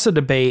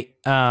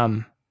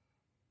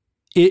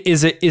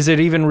 Is it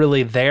even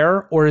really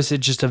there, or is it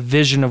just a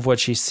vision of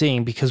what she's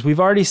seeing? Because we've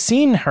already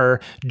seen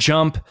her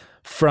jump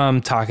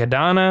from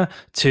Takodana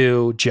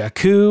to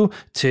Jakku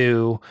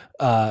to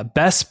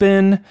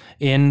Bespin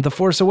in The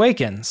Force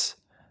Awakens.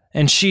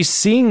 And she's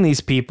seeing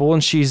these people,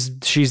 and she's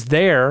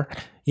there.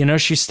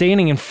 She's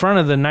standing in front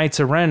of the Knights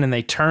of Ren, and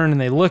they turn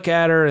and they look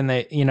at her, and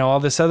they, all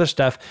this other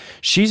stuff.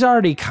 She's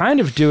already kind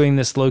of doing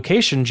this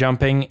location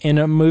jumping in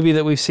a movie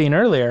that we've seen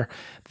earlier.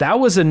 That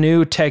was a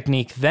new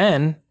technique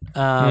then.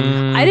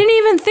 I didn't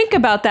even think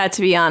about that,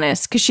 to be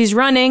honest, because she's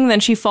running, then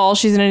she falls,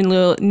 she's in a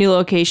new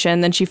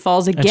location, then she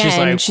falls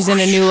again, she's in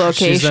a new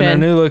location. She's in a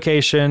new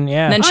location,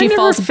 yeah. Then she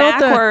falls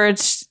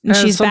backwards, and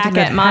she's back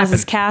at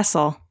Maz's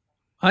castle.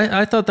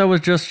 I thought that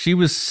was just, she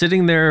was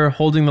sitting there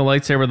holding the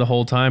lightsaber the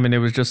whole time, and it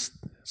was just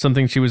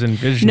something she was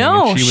envisioning.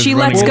 No, she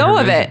lets go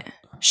of it.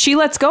 She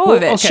lets go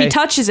of it. Okay. She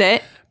touches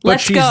it,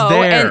 lets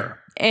go,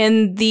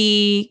 and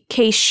the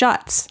case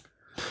shuts.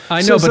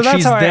 I know, but that's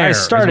she's how there. I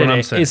started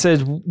it. It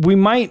says we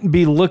might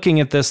be looking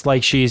at this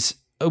like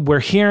we're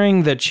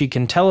hearing that she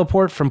can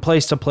teleport from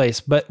place to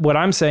place, but what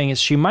I'm saying is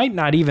she might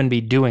not even be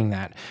doing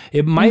that.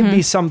 It might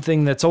be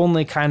something that's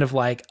only kind of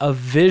like a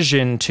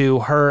vision to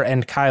her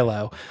and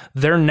Kylo.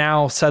 They're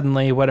now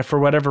suddenly, for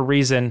whatever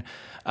reason,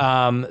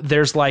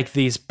 there's like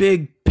these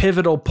big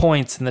pivotal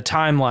points in the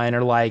timeline,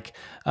 or like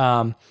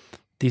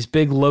these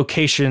big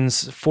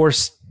locations,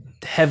 Force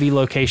heavy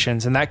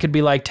locations, and that could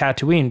be like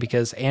Tatooine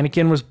because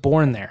Anakin was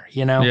born there,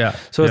 Yeah.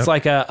 So it's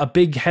like a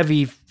big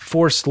heavy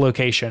Force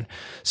location.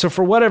 So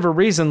for whatever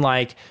reason,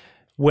 like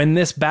when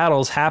this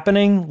battle's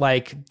happening,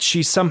 like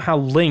she's somehow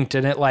linked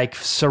and it like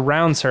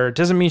surrounds her. It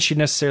doesn't mean she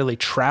necessarily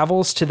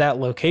travels to that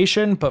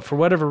location, but for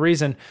whatever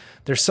reason,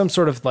 there's some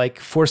sort of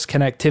like Force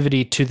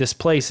connectivity to this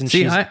place, and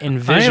she's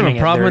envisioning I have a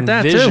problem with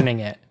that envisioning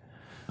too. it.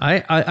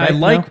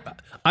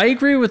 I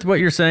agree with what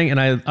you're saying, and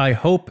I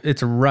hope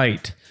it's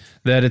right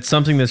that it's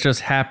something that's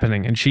just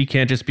happening, and she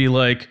can't just be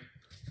like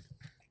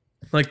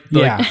I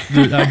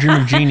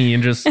Dream of Genie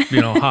and just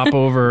hop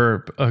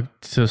over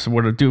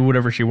to do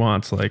whatever she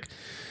wants.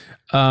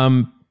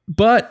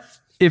 But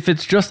if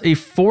it's just a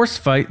Force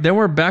fight, then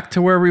we're back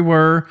to where we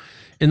were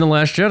in The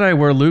Last Jedi,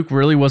 where Luke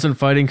really wasn't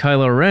fighting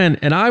Kylo Ren,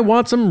 and I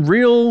want some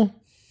real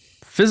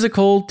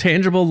physical,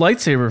 tangible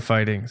lightsaber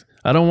fightings.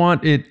 I don't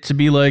want it to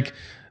be like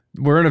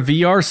we're in a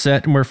VR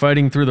set and we're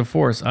fighting through the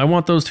Force. I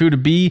want those two to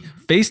be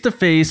face to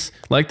face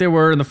like they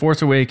were in The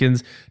Force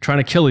Awakens, trying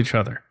to kill each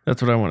other.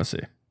 That's what I want to see.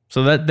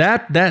 So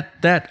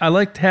that I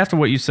liked half of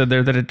what you said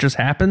there, that it just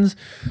happens,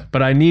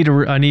 but I need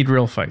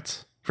real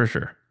fights for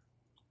sure.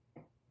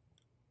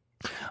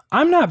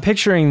 I'm not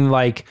picturing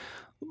like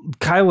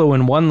Kylo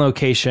in one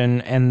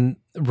location and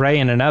Rey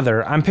in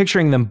another. I'm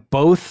picturing them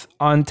both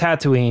on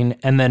Tatooine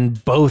and then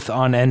both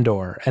on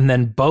Endor and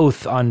then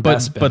both on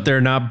Bespin. But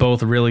they're not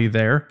both really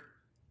there.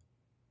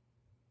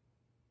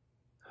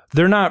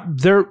 Oh,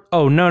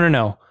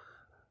 no.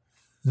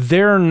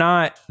 They're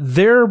not,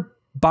 their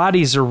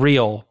bodies are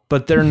real,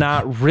 but they're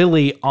not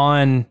really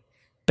on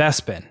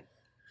Bespin.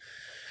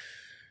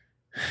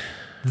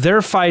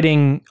 They're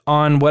fighting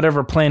on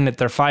whatever planet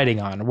they're fighting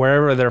on,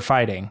 wherever they're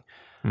fighting.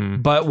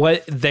 But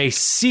what they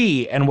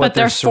see and what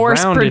they're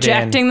surrounded Force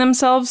projecting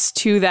themselves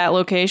to that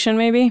location,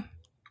 maybe?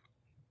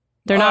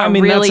 They're not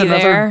really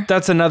there.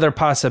 That's another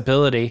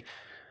possibility.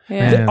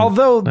 Yeah.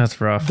 Although that's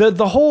rough.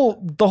 The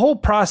whole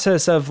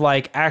process of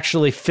like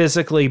actually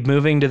physically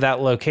moving to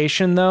that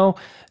location though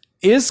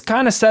is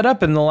kind of set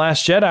up in The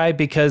Last Jedi,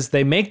 because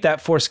they make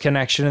that Force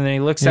connection and then he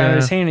looks down at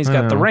his hand and he's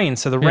got the rain.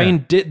 So the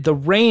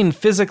rain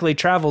physically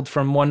traveled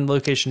from one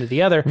location to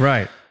the other.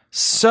 Right.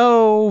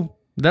 So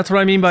that's what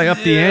I mean by up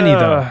the ante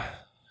though.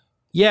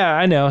 Yeah,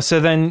 I know. So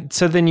then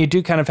you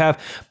do kind of have,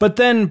 but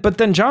then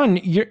John,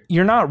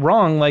 you're not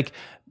wrong. Like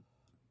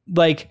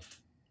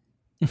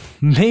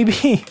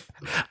maybe,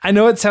 I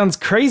know it sounds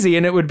crazy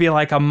and it would be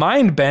like a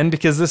mind bend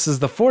because this is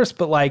the Force,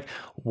 but like,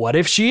 what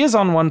if she is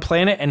on one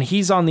planet and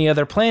he's on the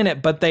other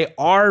planet, but they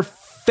are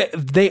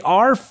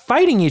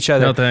fighting each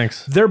other? No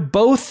thanks. They're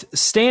both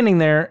standing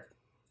there.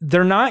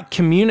 They're not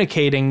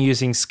communicating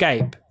using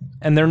Skype,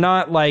 and they're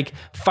not like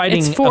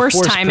fighting a force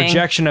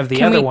projection of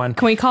the other one.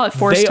 Can we call it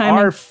force timing?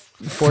 They are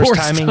force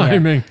timing.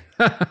 timing.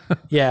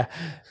 Yeah.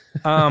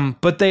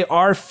 But they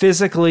are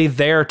physically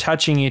there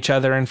touching each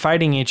other and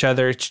fighting each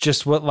other. It's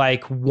just what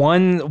like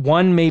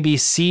one maybe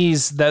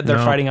sees that they're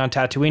fighting on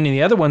Tatooine and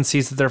the other one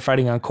sees that they're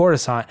fighting on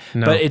Coruscant.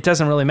 No. But it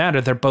doesn't really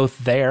matter. They're both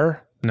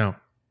there. No.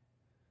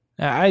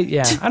 I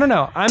don't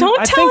know.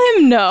 Don't tell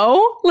him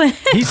no.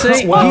 He's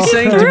saying,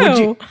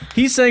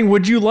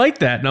 would you like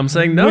that? And I'm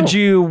saying no.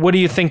 What do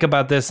you think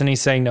about this? And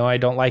he's saying no, I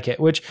don't like it,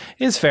 which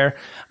is fair.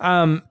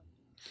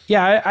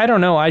 Yeah, I don't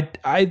know.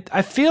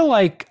 I feel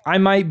like I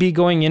might be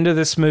going into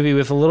this movie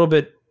with a little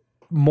bit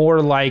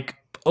more like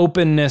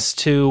openness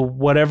to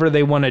whatever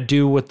they want to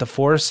do with the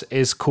Force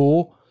is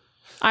cool.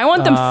 I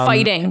want them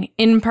fighting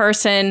in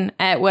person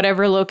at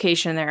whatever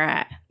location they're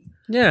at.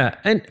 Yeah,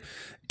 and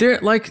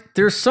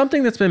there's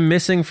something that's been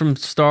missing from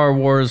Star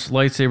Wars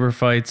lightsaber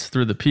fights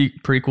through the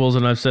prequels,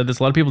 and I've said this.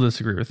 A lot of people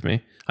disagree with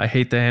me. I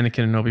hate the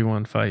Anakin and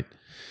Obi-Wan fight.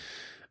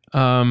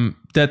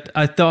 That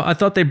I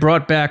thought they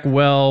brought back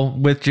well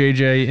with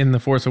JJ in The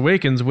Force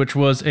Awakens, which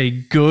was a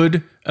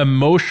good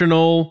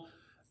emotional.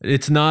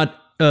 It's not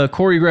a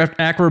choreographed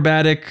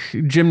acrobatic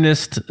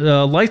gymnast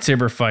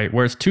lightsaber fight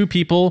where it's two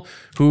people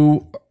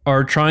who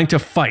are trying to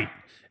fight,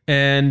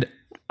 and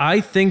I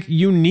think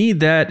you need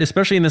that,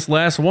 especially in this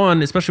last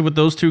one, especially what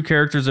those two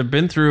characters have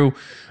been through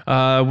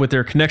with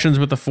their connections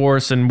with the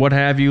Force and what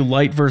have you,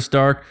 light versus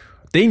dark.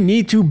 They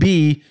need to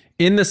be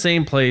in the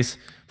same place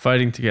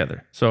fighting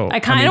together. So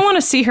I kind of want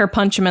to see her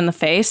punch him in the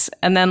face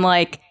and then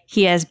like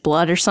he has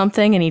blood or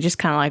something and he just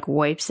kind of like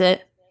wipes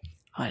it.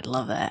 Oh, I'd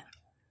love that.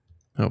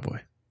 Oh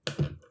boy.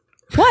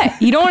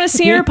 What? You don't want to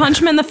see her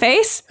punch him in the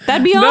face?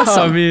 That'd be awesome.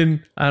 No, I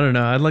mean, I don't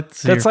know. I'd like to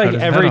see that's her like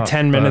cut his every head off,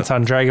 10 minutes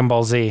on Dragon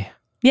Ball Z.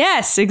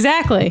 Yes,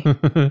 exactly.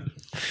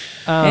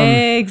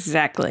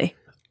 Exactly.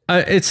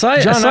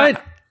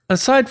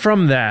 Aside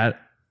from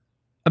that,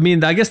 I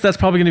mean, I guess that's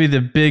probably going to be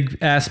the big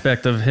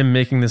aspect of him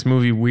making this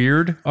movie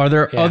weird. Are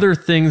there other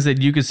things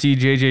that you could see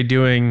JJ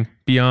doing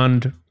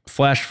beyond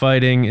flash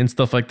fighting and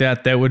stuff like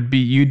that would be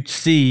you'd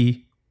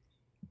see,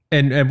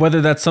 and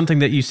whether that's something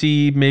that you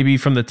see maybe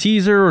from the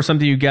teaser or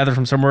something you gather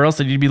from somewhere else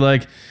that you'd be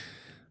like,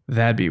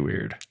 that'd be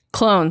weird.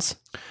 Clones.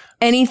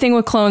 Anything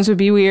with clones would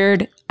be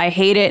weird. I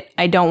hate it.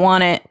 I don't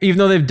want it. Even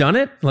though they've done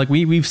it, like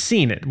we've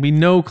seen it. We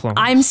know clones.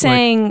 I'm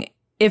saying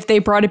if they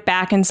brought it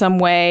back in some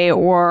way,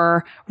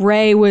 or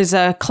Rey was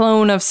a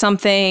clone of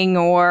something,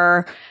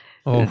 or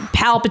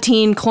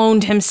Palpatine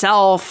cloned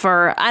himself,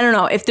 or I don't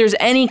know. If there's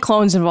any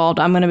clones involved,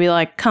 I'm going to be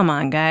like, come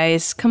on,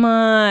 guys. Come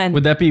on.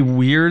 Would that be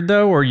weird,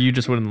 though, or you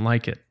just wouldn't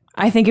like it?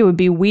 I think it would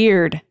be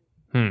weird.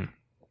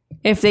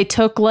 If they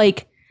took,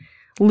 like,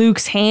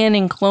 Luke's hand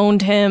and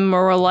cloned him,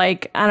 or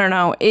like, I don't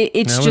know.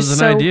 It's that just was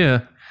so... an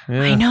idea.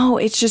 Yeah. I know.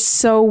 It's just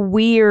so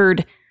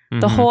weird.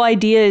 The whole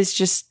idea is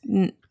just...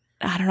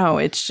 I don't know.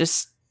 It's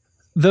just...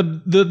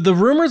 The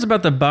rumors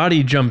about the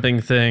body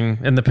jumping thing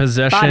and the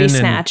possession body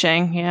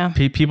snatching, yeah.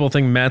 People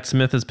think Matt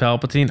Smith is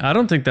Palpatine. I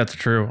don't think that's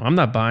true. I'm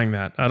not buying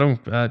that. I don't.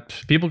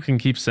 People can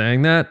keep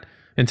saying that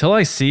until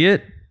I see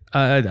it.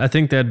 I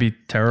think that'd be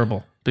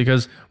terrible.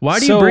 Because why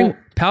do you bring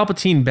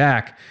Palpatine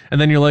back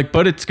and then you're like,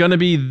 but it's gonna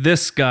be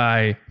this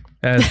guy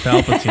as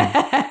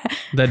Palpatine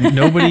that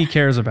nobody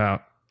cares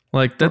about?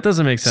 Like that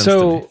doesn't make sense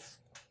to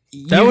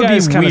me. That would be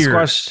kind weird.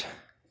 of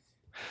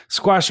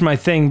squashed my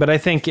thing, but I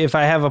think if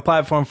I have a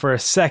platform for a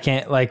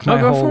second, like my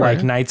whole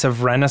like Knights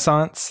of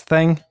Renaissance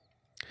thing.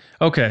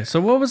 Okay,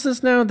 so what was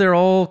this now? They're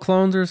all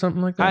clones or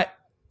something like that?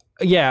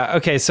 Yeah,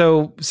 okay,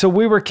 so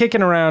we were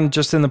kicking around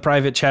just in the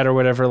private chat or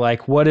whatever,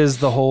 like what is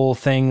the whole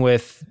thing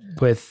with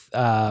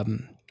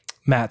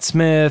Matt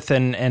Smith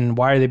and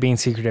why are they being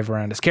secretive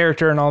around his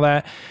character and all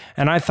that?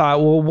 And I thought,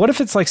 well, what if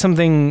it's like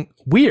something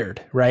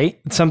weird, right?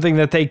 Something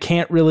that they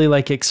can't really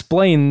like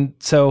explain.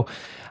 So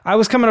I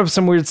was coming up with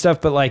some weird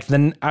stuff, but like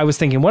then I was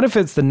thinking, what if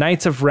it's the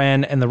Knights of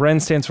Ren and the Ren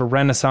stands for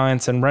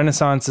Renaissance, and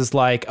Renaissance is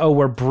like, oh,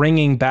 we're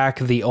bringing back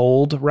the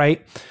old,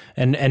 right?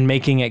 And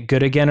making it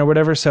good again or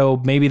whatever.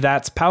 So maybe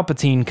that's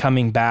Palpatine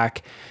coming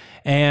back.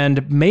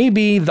 And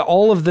maybe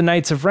all of the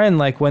Knights of Ren,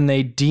 like when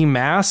they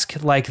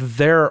demask, like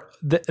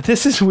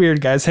this is weird,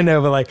 guys. I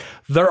know, but like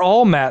they're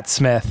all Matt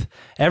Smith.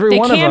 Every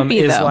one of them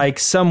is like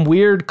some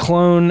weird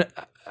clone.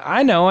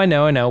 I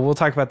know. We'll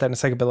talk about that in a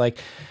second, but like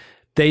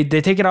they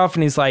take it off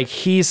and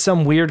he's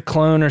some weird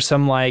clone or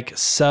some like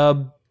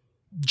sub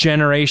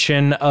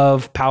generation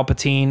of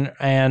Palpatine.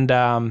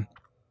 And,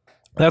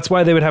 that's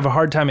why they would have a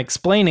hard time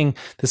explaining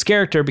this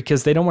character,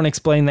 because they don't want to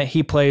explain that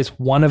he plays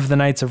one of the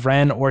Knights of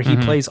Ren, or he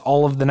plays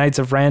all of the Knights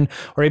of Ren,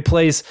 or he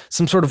plays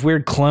some sort of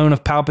weird clone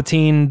of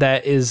Palpatine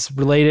that is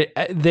related.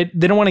 They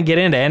don't want to get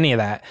into any of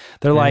that.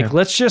 They're like,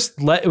 let's just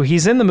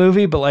he's in the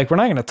movie, but like, we're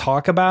not going to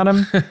talk about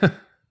him.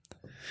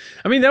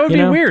 I mean, that would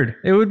be weird.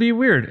 It would be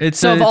weird.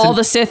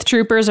 The Sith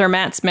troopers are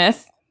Matt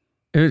Smith.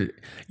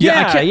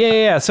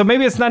 Yeah. So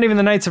maybe it's not even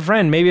the Knights of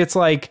Ren. Maybe it's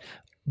like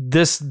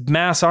this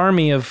mass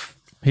army of...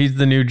 He's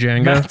the new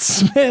Jango. Matt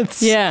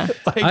Smiths. Yeah.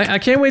 Like, I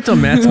can't wait till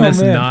Matt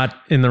Smith's not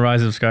in the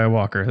Rise of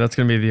Skywalker. That's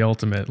going to be the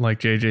ultimate. Like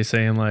JJ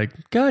saying like,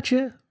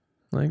 gotcha.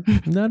 Like,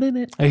 not in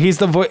it. He's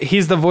the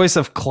voice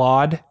of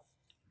Claude.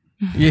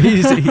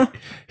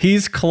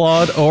 He's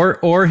Claude,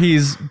 or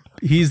he's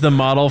the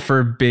model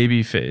for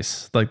baby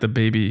face, like the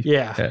baby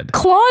head.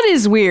 Claude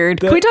is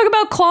weird. Can we talk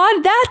about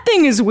Claude? That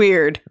thing is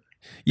weird.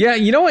 Yeah,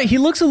 you know what? He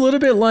looks a little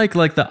bit like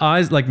the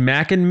eyes, like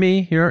Mac and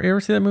Me. You ever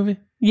see that movie?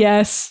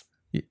 Yes.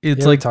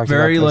 It's like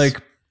very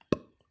like,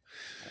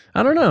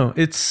 I don't know.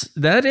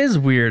 That is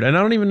weird, and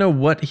I don't even know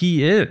what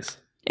he is.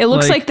 It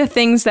looks like the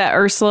things that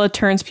Ursula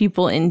turns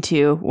people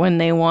into when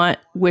they want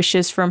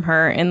wishes from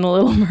her in The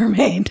Little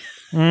Mermaid.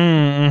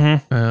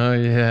 Mm-hmm. Oh,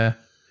 yeah.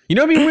 You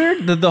know what'd be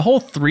weird? The whole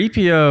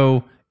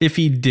 3PO, if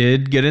he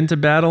did get into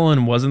battle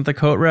and wasn't the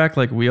coat rack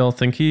like we all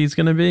think he's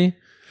going to be,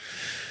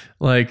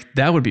 like,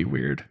 that would be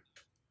weird.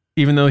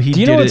 Even though he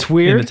did it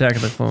in Attack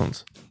of the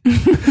Clones.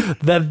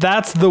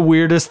 That's the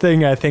weirdest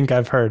thing I think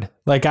I've heard.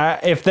 Like,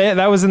 if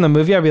that was in the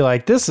movie, I'd be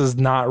like, this is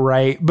not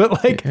right.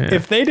 But like,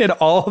 if they did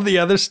all the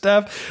other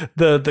stuff,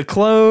 the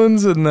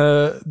clones and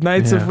the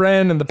Knights of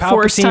Ren and the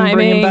Palpatine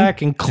bringing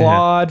back and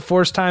Claude,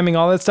 force timing,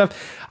 all that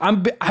stuff,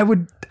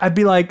 I'd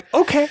be like,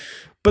 okay.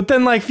 But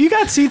then, like, if you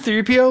got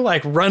C-3PO,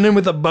 like, running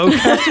with a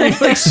bowcaster,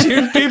 like,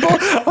 shooting people,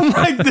 I'm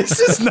like, this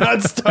is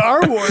not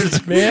Star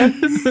Wars,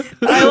 man.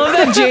 I love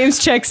that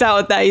James checks out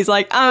with that. He's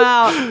like, I'm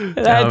out.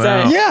 That's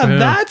it. Yeah,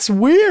 that's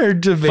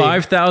weird to me.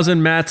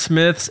 5,000 Matt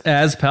Smiths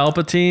as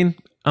Palpatine,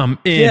 I'm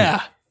in.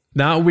 Yeah.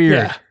 Not weird.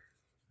 Yeah.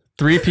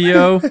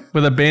 3PO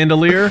with a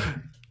bandolier,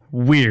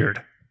 weird.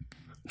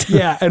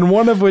 Yeah, and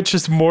one of which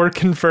is more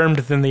confirmed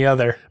than the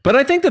other. But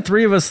I think the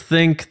three of us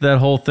think that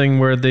whole thing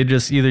where they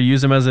just either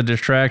use them as a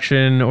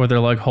distraction or they're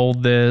like,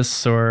 hold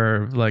this,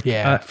 or like...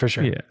 Yeah, for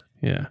sure.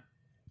 Yeah.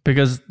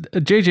 Because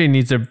JJ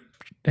needs to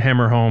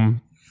hammer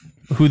home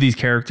who these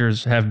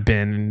characters have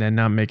been and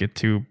not make it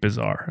too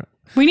bizarre.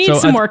 We need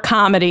some more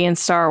comedy in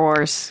Star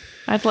Wars.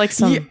 I'd like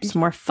some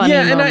more funny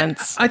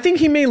moments. And I think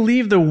he may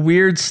leave the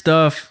weird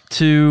stuff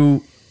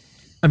to...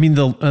 I mean,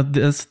 I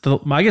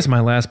guess my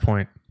last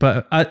point.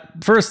 But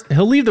first,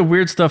 he'll leave the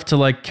weird stuff to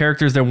like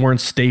characters that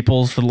weren't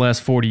staples for the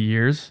last 40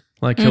 years.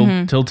 Like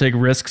he'll take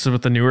risks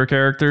with the newer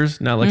characters,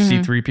 not like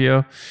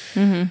C-3PO.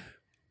 Mm-hmm.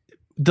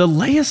 The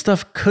Leia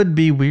stuff could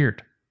be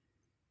weird.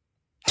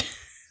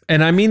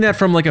 And I mean that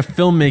from like a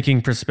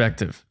filmmaking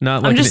perspective,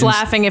 not like I'm just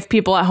laughing if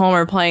people at home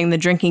are playing the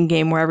drinking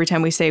game where every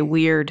time we say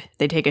weird,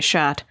 they take a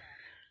shot.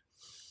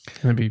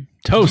 Gonna be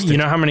toasted. You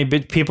know how many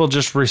people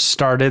just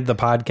restarted the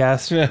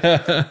podcast?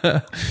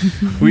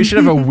 We should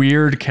have a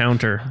weird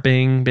counter.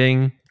 Bing,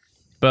 bing.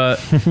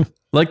 But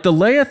like the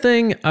Leia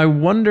thing, I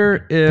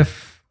wonder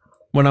if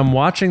when I'm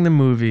watching the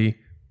movie,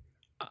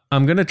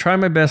 I'm going to try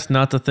my best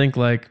not to think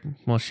like,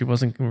 well, she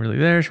wasn't really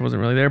there. She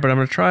wasn't really there. But I'm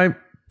going to try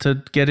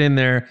to get in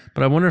there.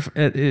 But I wonder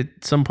if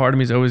some part of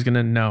me is always going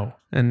to know.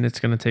 And it's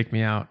going to take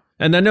me out.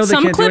 And I know they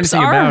can't do anything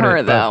about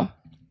it. Though.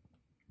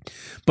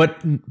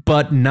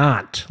 But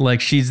not like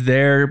she's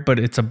there, but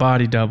it's a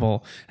body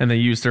double and they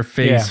used her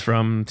face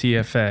from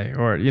TFA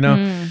or, you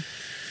know,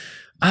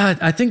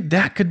 I think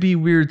that could be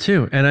weird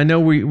too. And I know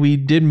we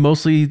did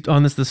mostly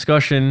on this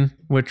discussion,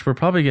 which we're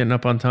probably getting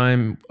up on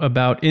time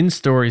about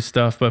in-story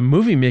stuff, but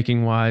movie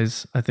making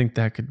wise, I think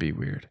that could be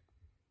weird.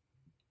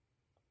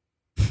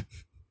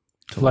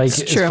 Like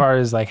as far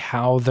as like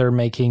how they're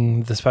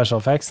making the special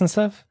effects and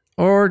stuff?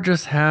 Or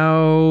just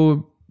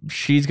how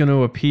she's going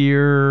to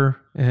appear,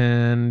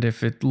 and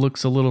if it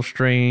looks a little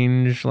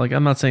strange, like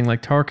I'm not saying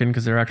like Tarkin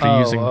because they're actually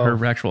using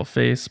her actual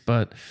face,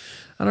 but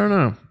I don't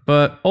know.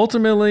 But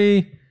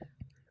ultimately,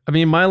 I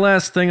mean, my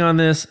last thing on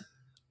this,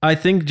 I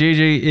think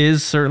JJ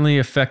is certainly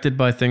affected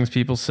by things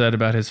people said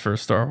about his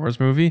first Star Wars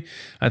movie.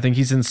 I think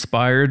he's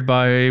inspired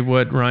by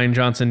what Rian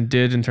Johnson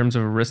did in terms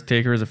of a risk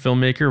taker as a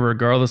filmmaker,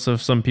 regardless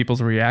of some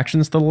people's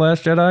reactions to The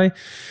Last Jedi.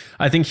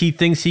 I think he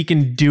thinks he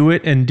can do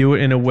it and do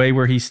it in a way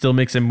where he still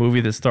makes a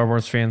movie that Star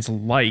Wars fans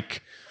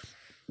like.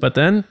 But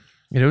then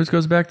it always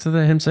goes back to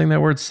him saying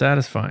that word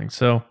satisfying.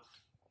 So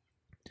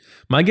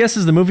my guess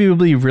is the movie will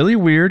be really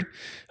weird.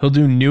 He'll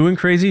do new and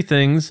crazy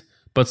things,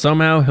 but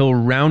somehow he'll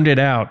round it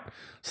out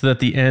so that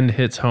the end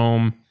hits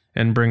home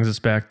and brings us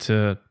back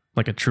to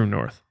like a true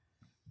north.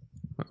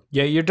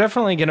 Yeah, you're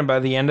definitely going to, by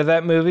the end of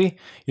that movie,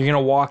 you're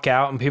going to walk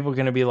out and people are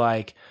going to be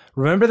like,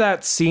 remember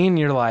that scene?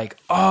 You're like,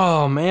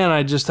 oh man,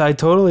 I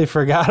totally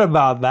forgot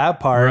about that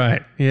part.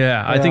 Right.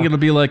 Yeah. I think it'll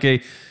be like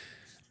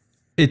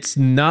it's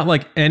not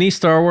like any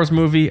Star Wars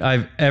movie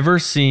I've ever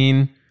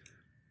seen,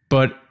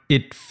 but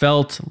it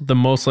felt the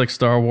most like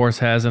Star Wars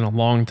has in a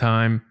long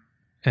time,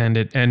 and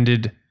it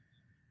ended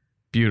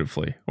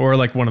beautifully, or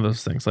like one of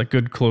those things, like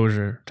good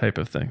closure type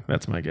of thing.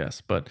 That's my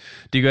guess. But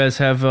do you guys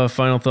have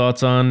final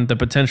thoughts on the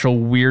potential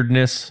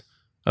weirdness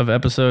of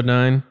Episode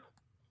 9?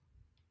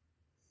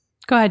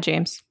 Go ahead,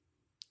 James.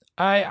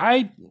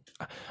 I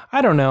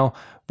don't know.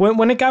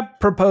 When it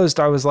got proposed,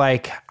 I was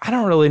like, I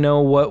don't really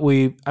know what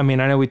I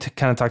know we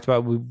kind of talked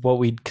about what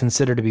we'd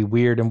consider to be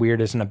weird, and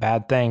weird isn't a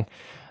bad thing.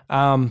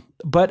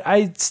 But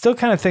I still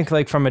kind of think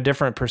like from a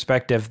different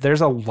perspective, there's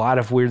a lot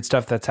of weird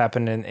stuff that's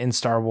happened in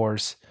Star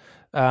Wars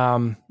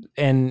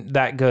And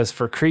that goes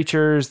for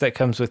creatures, that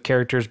comes with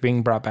characters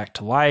being brought back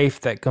to life,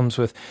 that comes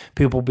with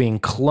people being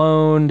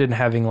cloned and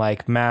having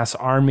like mass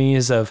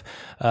armies of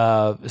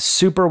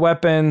super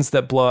weapons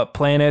that blow up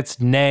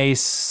planets, nay,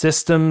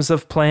 systems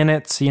of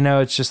planets. You know,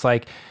 it's just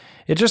like,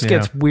 it just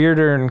gets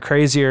weirder and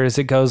crazier as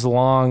it goes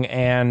along.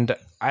 And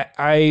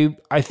I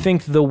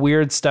think the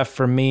weird stuff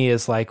for me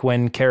is like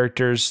when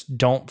characters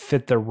don't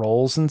fit their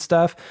roles and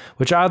stuff,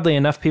 which oddly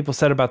enough people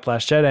said about The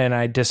Last Jedi, and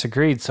I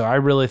disagreed. So I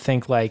really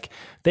think like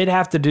they'd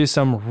have to do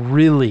some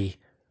really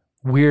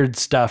weird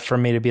stuff for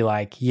me to be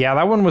like, yeah,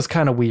 that one was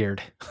kind of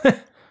weird. All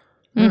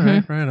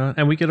right on.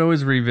 And we could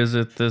always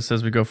revisit this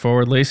as we go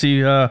forward.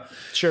 Lacey,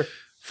 Sure.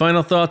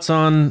 Final thoughts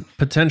on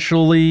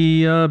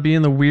potentially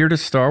being the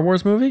weirdest Star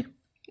Wars movie?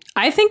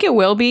 I think it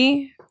will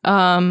be.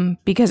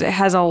 Because it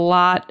has a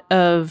lot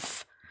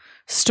of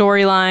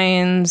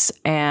storylines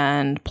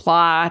and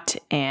plot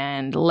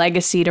and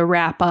legacy to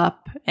wrap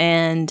up,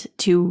 and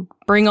to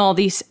bring all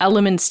these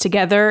elements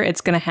together, it's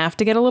going to have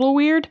to get a little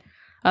weird.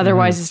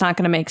 Otherwise, it's not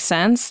going to make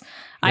sense.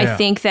 I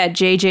think that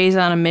JJ's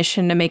on a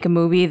mission to make a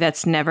movie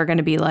that's never going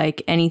to be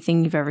like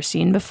anything you've ever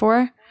seen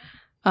before.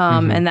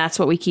 And that's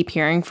what we keep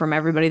hearing from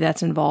everybody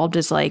that's involved,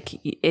 is like,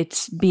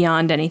 it's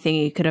beyond anything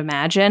you could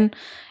imagine.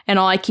 And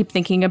all I keep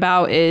thinking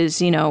about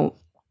is, you know,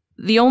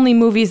 the only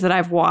movies that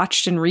I've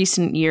watched in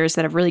recent years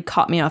that have really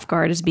caught me off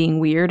guard as being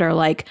weird are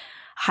like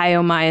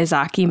Hayao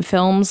Miyazaki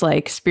films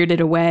like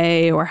Spirited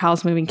Away or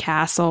Howl's Moving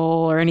Castle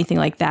or anything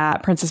like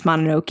that, Princess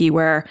Mononoke,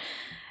 where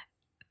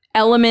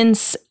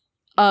elements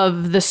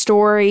of the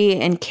story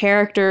and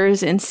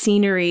characters and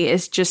scenery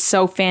is just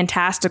so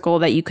fantastical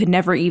that you could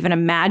never even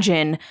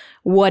imagine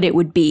what it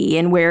would be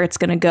and where it's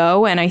going to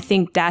go. And I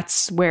think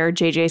that's where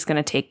JJ is going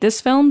to take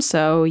this film.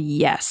 So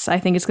yes, I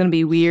think it's going to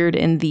be weird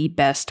in the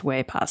best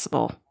way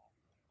possible.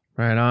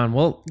 Right on.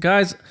 Well,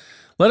 guys,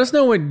 let us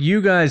know what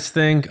you guys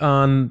think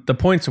on the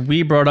points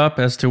we brought up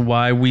as to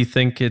why we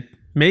think it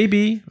may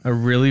be a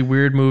really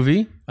weird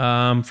movie,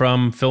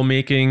 from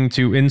filmmaking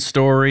to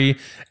in-story,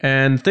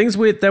 and things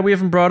that we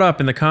haven't brought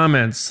up in the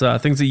comments,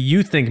 things that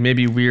you think may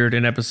be weird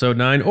in Episode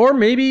 9, or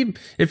maybe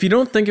if you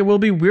don't think it will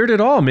be weird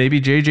at all, maybe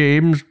J.J.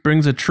 Abrams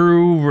brings a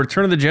true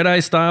Return of the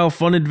Jedi style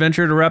fun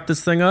adventure to wrap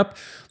this thing up.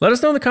 Let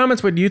us know in the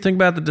comments what you think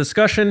about the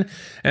discussion,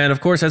 and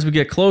of course, as we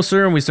get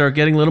closer and we start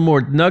getting a little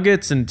more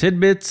nuggets and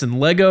tidbits and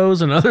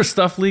Legos and other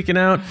stuff leaking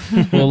out,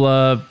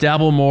 we'll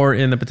dabble more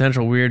in the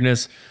potential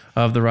weirdness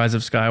of the Rise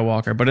of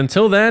Skywalker. But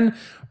until then,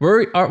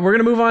 we're going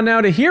to move on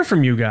now to hear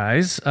from you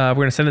guys. We're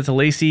going to send it to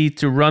Lacey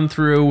to run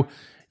through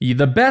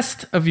the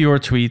best of your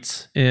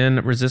tweets in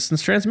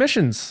Resistance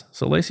Transmissions.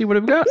 So Lacey, what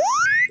have we got?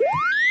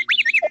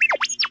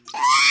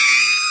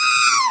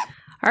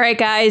 All right,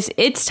 guys,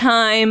 it's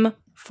time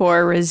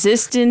for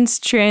Resistance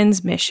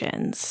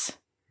Transmissions.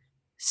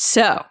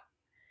 So,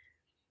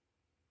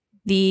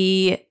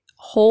 the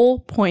whole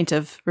point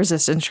of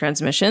Resistance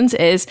Transmissions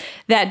is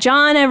that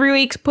John every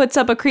week puts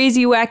up a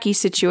crazy, wacky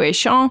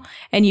situation,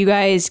 and you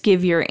guys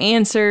give your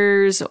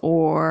answers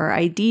or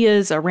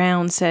ideas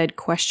around said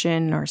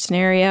question or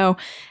scenario,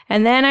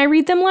 and then I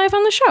read them live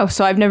on the show.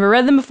 So I've never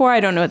read them before.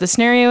 I don't know what the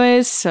scenario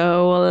is,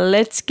 so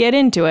let's get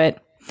into it.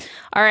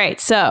 All right,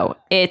 so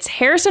it's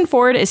Harrison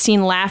Ford is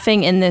seen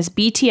laughing in this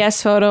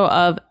BTS photo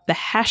of the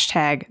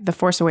hashtag The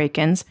Force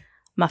Awakens,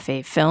 my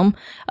fave film.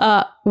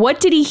 What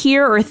did he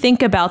hear or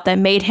think about that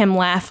made him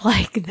laugh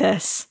like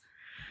this?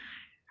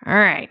 All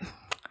right.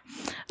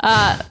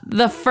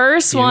 The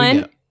first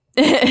one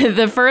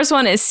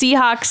is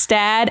Seahawks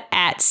Dad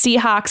at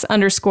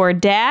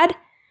Seahawks_Dad.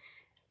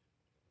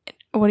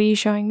 What are you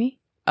showing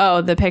me?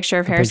 Oh, the picture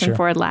of Harrison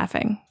Ford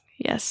laughing.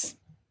 Yes.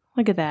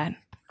 Look at that.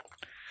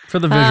 For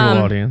the visual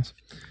audience.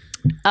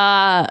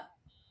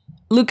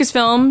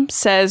 Lucasfilm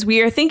says,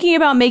 we are thinking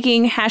about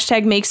making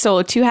hashtag Make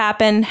Solo 2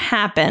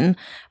 happen,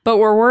 but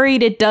we're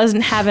worried it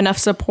doesn't have enough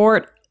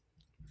support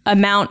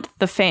amount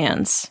the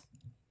fans.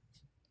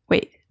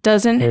 Wait,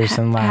 doesn't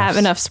have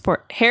enough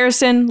support.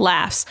 Harrison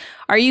laughs.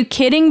 Are you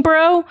kidding,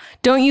 bro?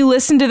 Don't you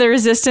listen to the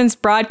Resistance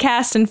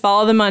broadcast and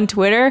follow them on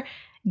Twitter?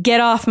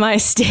 Get off my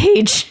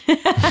stage.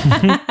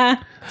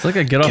 It's like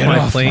a get off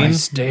my plane.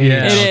 Stage.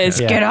 Yeah, it is.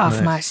 Yeah, get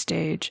off my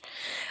stage.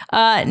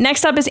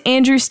 Next up is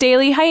Andrew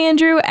Staley. Hi,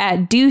 Andrew,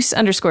 at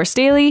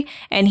Deuce_Staley.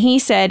 And he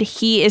said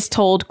he is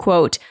told,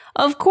 quote,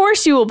 of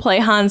course you will play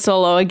Han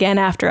Solo again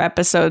after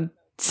episode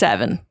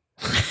 7.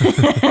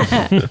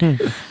 I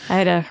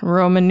had a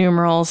Roman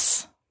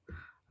numerals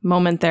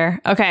moment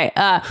there. Okay.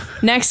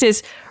 Next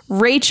is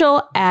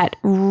Rachel at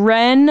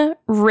Ren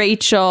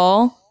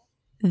Rachel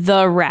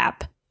the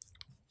Rap.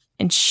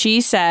 And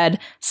she said,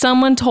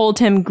 someone told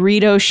him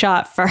Greedo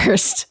shot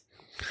first.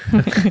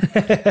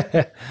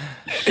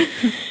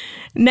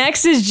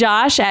 Next is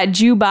Josh at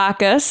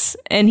Jubacus,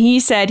 and he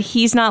said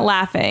he's not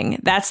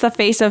laughing. That's the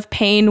face of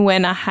pain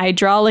when a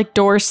hydraulic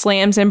door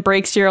slams and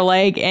breaks your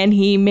leg, and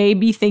he may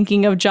be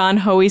thinking of John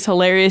Hoey's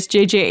hilarious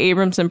J.J.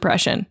 Abrams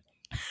impression.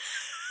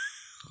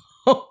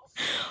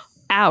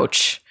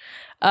 Ouch.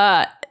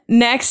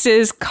 Next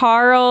is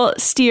Carl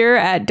Steer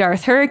at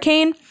Darth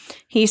Hurricane.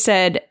 He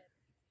said,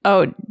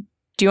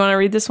 Do you want to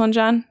read this one,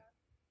 John?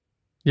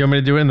 You want me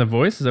to do it in the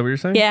voice? Is that what you're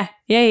saying? Yeah.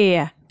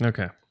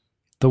 Okay.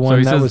 The one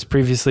he that says- was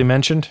previously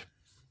mentioned.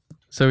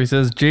 So he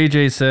says,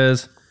 JJ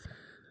says,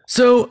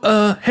 so,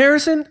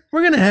 Harrison,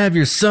 we're going to have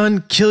your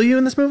son kill you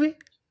in this movie.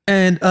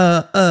 And,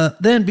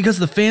 then because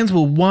the fans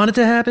will want it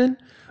to happen,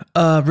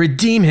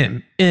 redeem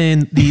him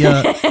in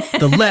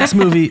the last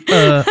movie,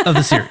 of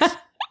the series.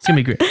 It's going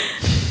to be great.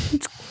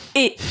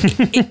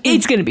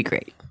 It's going to be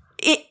great.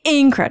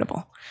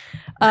 Incredible.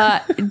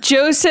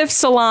 Joseph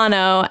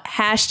Solano,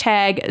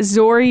 hashtag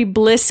Zori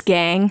Bliss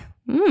Gang,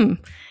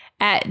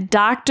 at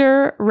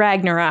Dr.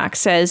 Ragnarok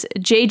says,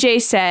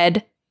 JJ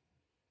said,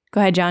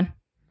 go ahead, John.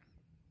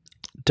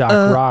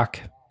 Doc Rock.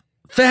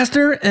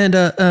 Faster and,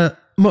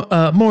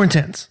 more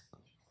intense.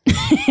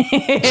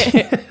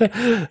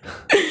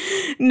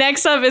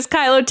 Next up is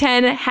Kylo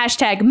 10,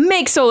 hashtag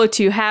make Solo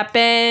 2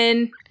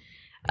 happen,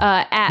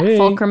 at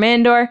Fulcrum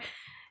Andor.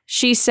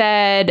 She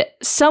said,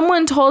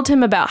 someone told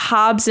him about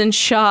Hobbs and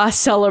Shaw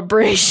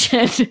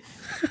Celebration.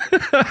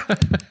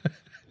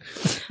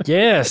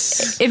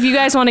 Yes. If you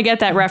guys want to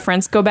get that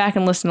reference, go back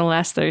and listen to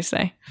last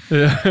Thursday.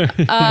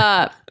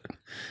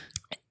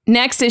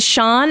 Next is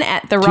Sean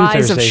at The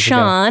Rise of Thursdays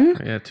Sean.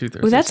 Yeah, 2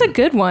 Thursdays. Ooh, that's a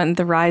good one,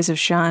 The Rise of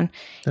Sean.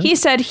 He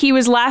said he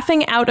was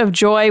laughing out of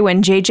joy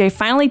when JJ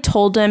finally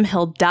told him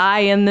he'll die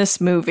in this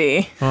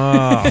movie.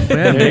 Oh, yeah,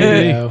 There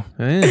maybe. you go.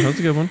 Yeah, that's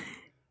a good one.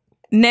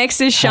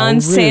 Next is Sean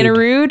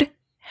Santarude.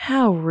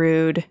 How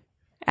rude.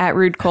 At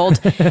Rude Cold.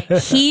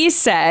 He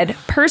said,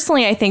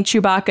 personally, I think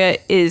Chewbacca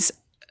is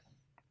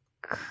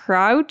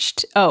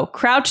crouched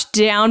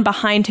down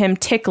behind him,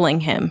 tickling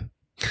him.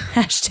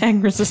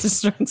 Hashtag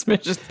resistance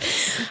transmission.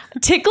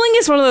 Tickling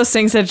is one of those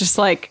things that just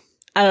like,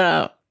 I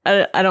don't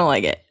know. I don't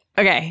like it.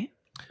 Okay.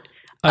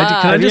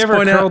 Have you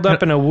ever curled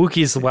up in a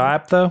Wookiee's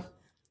lap, though?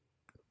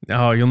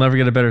 Oh, you'll never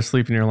get a better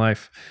sleep in your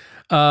life.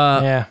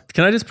 Yeah.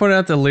 Can I just point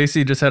out that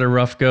Lacey just had a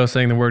rough go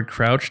saying the word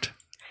crouched?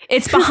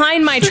 It's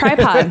behind my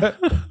tripod.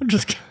 I'm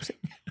just kidding.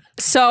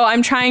 So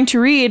I'm trying to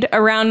read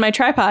around my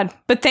tripod.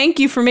 But thank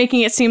you for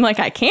making it seem like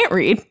I can't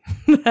read.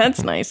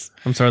 That's nice.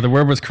 I'm sorry. The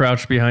word was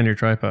crouched behind your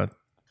tripod.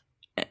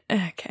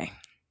 Okay.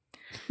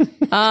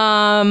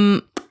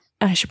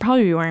 I should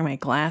probably be wearing my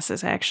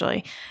glasses,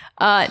 actually.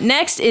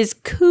 Next is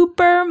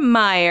Cooper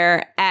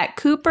Meyer at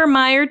Cooper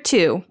Meyer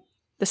 2.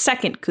 The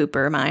second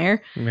Cooper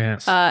Meyer.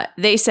 Yes.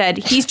 They said,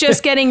 he's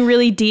just getting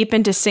really deep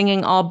into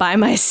singing all by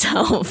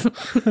myself.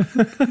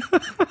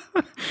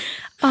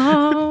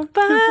 All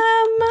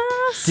by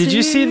myself. Did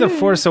you see the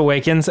Force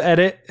Awakens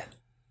edit?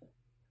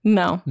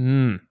 No.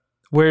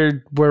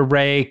 Where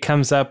Rey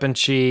comes up and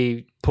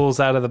she pulls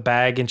out of the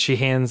bag and she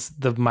hands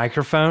the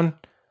microphone?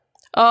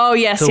 Oh,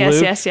 yes, to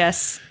Luke?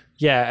 yes.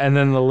 Yeah, and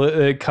then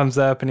it comes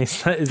up and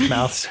his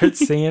mouth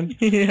starts singing.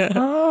 Yeah.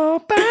 All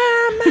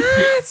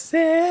by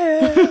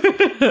myself.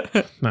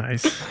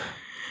 Nice.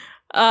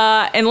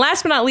 And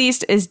last but not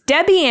least is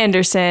Debbie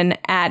Anderson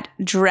at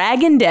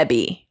Dragon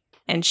Debbie.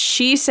 And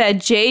she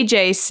said,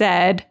 JJ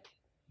said,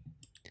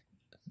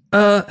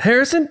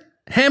 Harrison,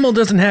 Hamill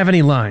doesn't have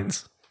any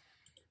lines.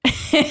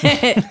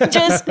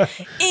 just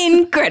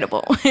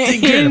incredible.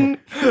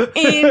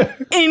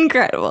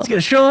 Incredible. He's going to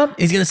show up.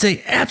 He's going to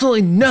say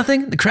absolutely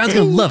nothing. The crowd's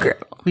going to love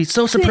it. Be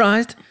so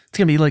surprised. It's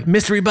going to be like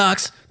mystery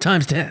box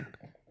times 10.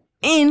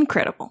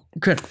 Incredible.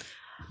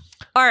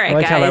 All right, I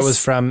like guys. how that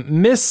was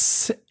from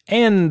Miss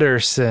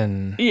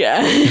Anderson.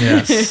 Yeah.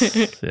 Yes.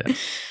 Yes.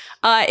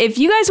 If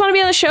you guys want to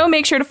be on the show,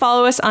 make sure to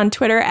follow us on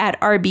Twitter at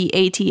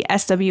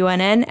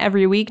RBATSWNN.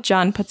 Every week,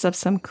 John puts up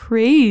some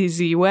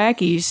crazy,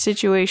 wacky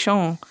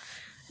situation.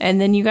 And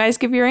then you guys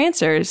give your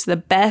answers. The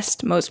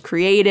best, most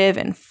creative,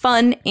 and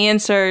fun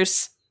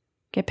answers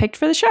get picked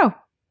for the show.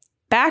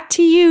 Back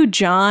to you,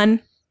 John.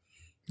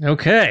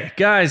 Okay,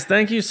 guys,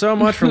 thank you so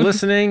much for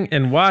listening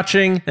and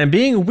watching and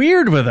being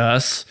weird with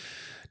us.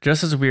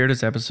 Just as weird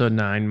as episode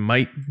 9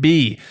 might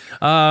be.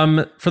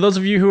 For those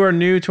of you who are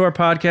new to our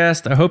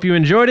podcast, I hope you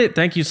enjoyed it.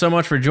 Thank you so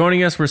much for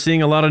joining us. We're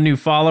seeing a lot of new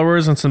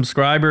followers and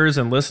subscribers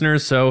and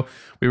listeners, so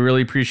we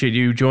really appreciate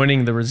you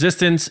joining the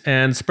resistance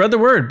and spread the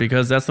word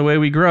because that's the way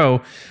we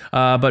grow.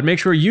 But make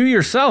sure you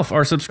yourself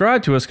are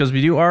subscribed to us because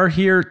we are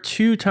here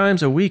 2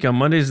 times a week on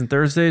Mondays and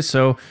Thursdays,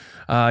 so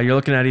you're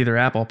looking at either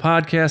Apple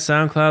Podcasts,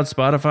 SoundCloud,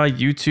 Spotify,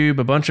 YouTube,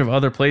 a bunch of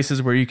other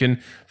places where you can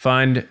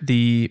find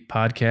the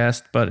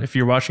podcast. But if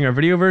you're watching our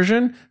video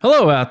version,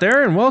 hello out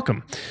there and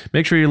welcome.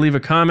 Make sure you leave a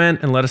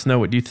comment and let us know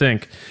what you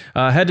think.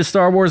 Head to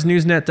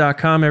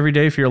StarWarsNewsNet.com every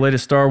day for your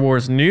latest Star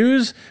Wars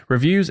news,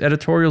 reviews,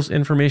 editorials,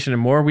 information,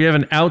 and more. We have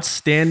an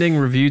outstanding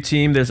review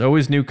team. There's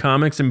always new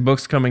comics and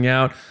books coming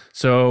out.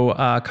 So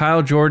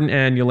Kyle, Jordan,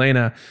 and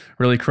Yelena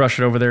really crush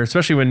it over there,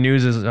 especially when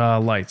news is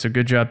light. So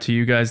good job to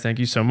you guys. Thank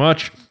you so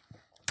much.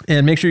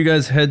 And make sure you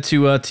guys head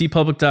to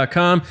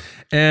tpublic.com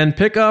and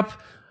pick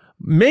up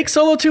Make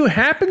Solo 2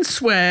 Happen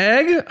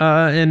swag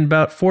and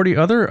about 40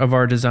 other of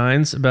our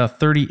designs, about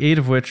 38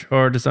 of which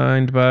are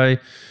designed by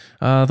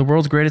the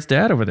world's greatest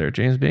dad over there,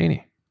 James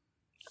Bainey.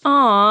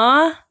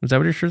 Aww. Is that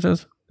what your shirt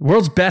says?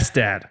 World's best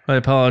dad. I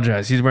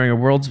apologize. He's wearing a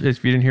world's,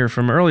 if you didn't hear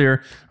from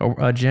earlier,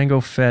 a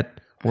Jango Fett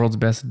World's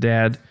Best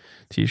Dad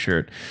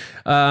t-shirt.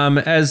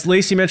 As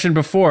Lacey mentioned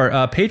before,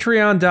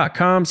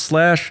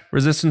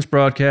 patreon.com/resistance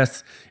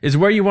broadcasts is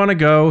where you want to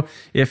go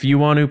if you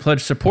want to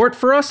pledge support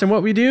for us and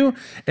what we do.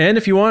 And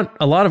if you want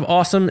a lot of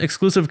awesome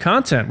exclusive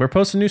content, we're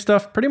posting new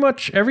stuff pretty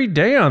much every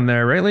day on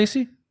there, right,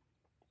 Lacey?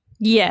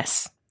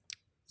 Yes.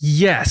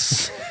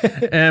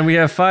 And we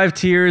have 5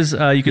 tiers.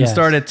 You can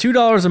start at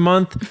 $2 a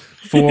month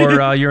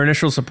for your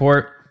initial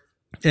support.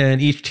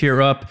 And each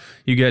tier up,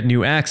 you get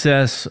new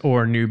access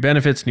or new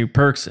benefits, new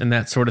perks, and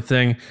that sort of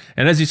thing.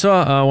 And as you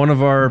saw, one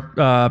of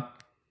our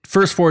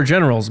first 4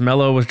 generals,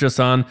 Mello, was just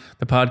on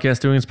the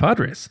podcast doing his pod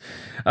race.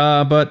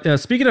 But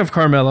speaking of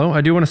Carmelo, I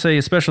do want to say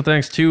a special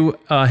thanks to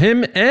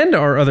him and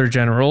our other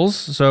generals.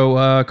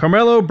 So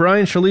Carmelo,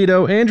 Brian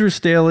Shalito, Andrew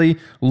Staley,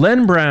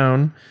 Len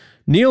Brown,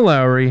 Neil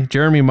Lowry,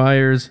 Jeremy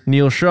Myers,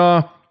 Neil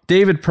Shaw,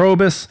 David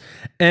Probus,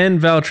 and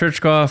Val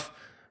Trichkoff.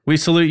 We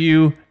salute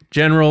you,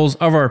 generals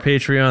of our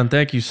Patreon.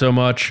 Thank you so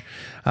much.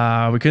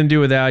 We couldn't do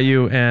it without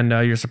you, and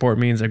your support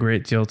means a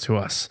great deal to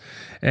us.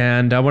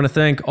 And I want to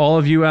thank all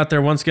of you out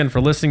there once again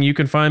for listening. You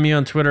can find me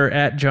on Twitter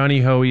at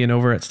Johnny Hoey and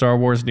over at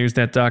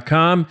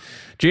StarWarsNewsNet.com.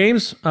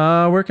 James,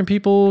 where can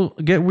people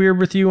get weird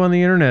with you on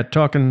the internet?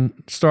 Talking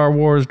Star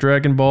Wars,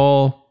 Dragon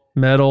Ball,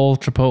 Metal,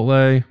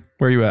 Chipotle.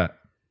 Where are you at?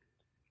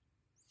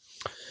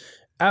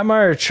 At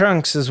Myra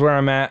Trunks is where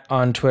I'm at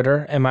on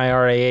Twitter.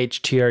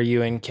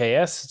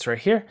 MIRAHTRUNKS. It's right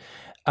here.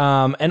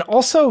 And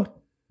also,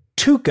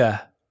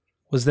 Tuca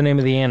was the name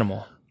of the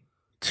animal.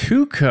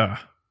 Tuca.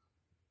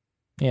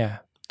 Yeah,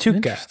 Tuca.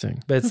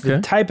 Interesting. But it's the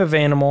type of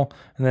animal,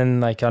 and then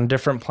like on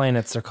different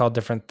planets, they're called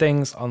different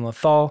things. On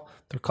Lothal,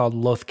 they're called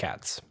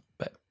Lothcats,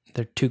 but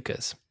they're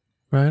Tucas.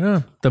 Right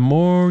on. The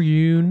more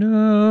you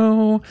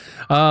know.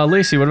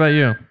 Lacey, what about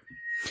you?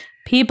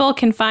 People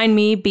can find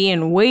me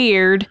being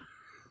weird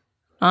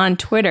on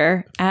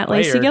Twitter at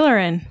Lacey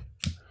Gillerin.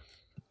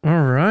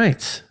 All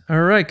right,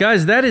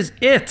 guys, that is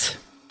it.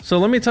 So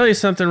let me tell you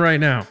something right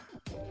now.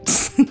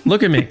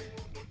 Look at me.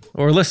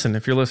 Or listen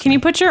if you're listening. Can you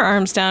put your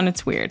arms down?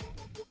 It's weird.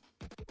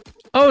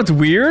 Oh, it's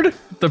weird?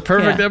 The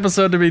perfect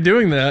episode to be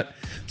doing that.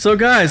 So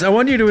guys, I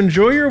want you to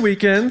enjoy your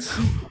weekends.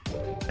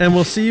 And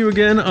we'll see you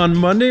again on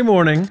Monday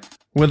morning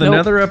with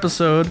another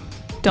episode.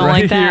 Don't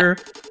right like that. Here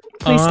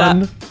Please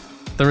on stop.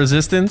 The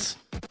Resistance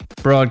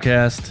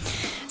broadcast.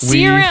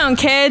 See you around,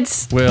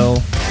 kids. We'll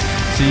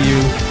see you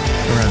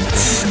around.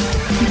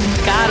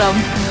 Got 'em.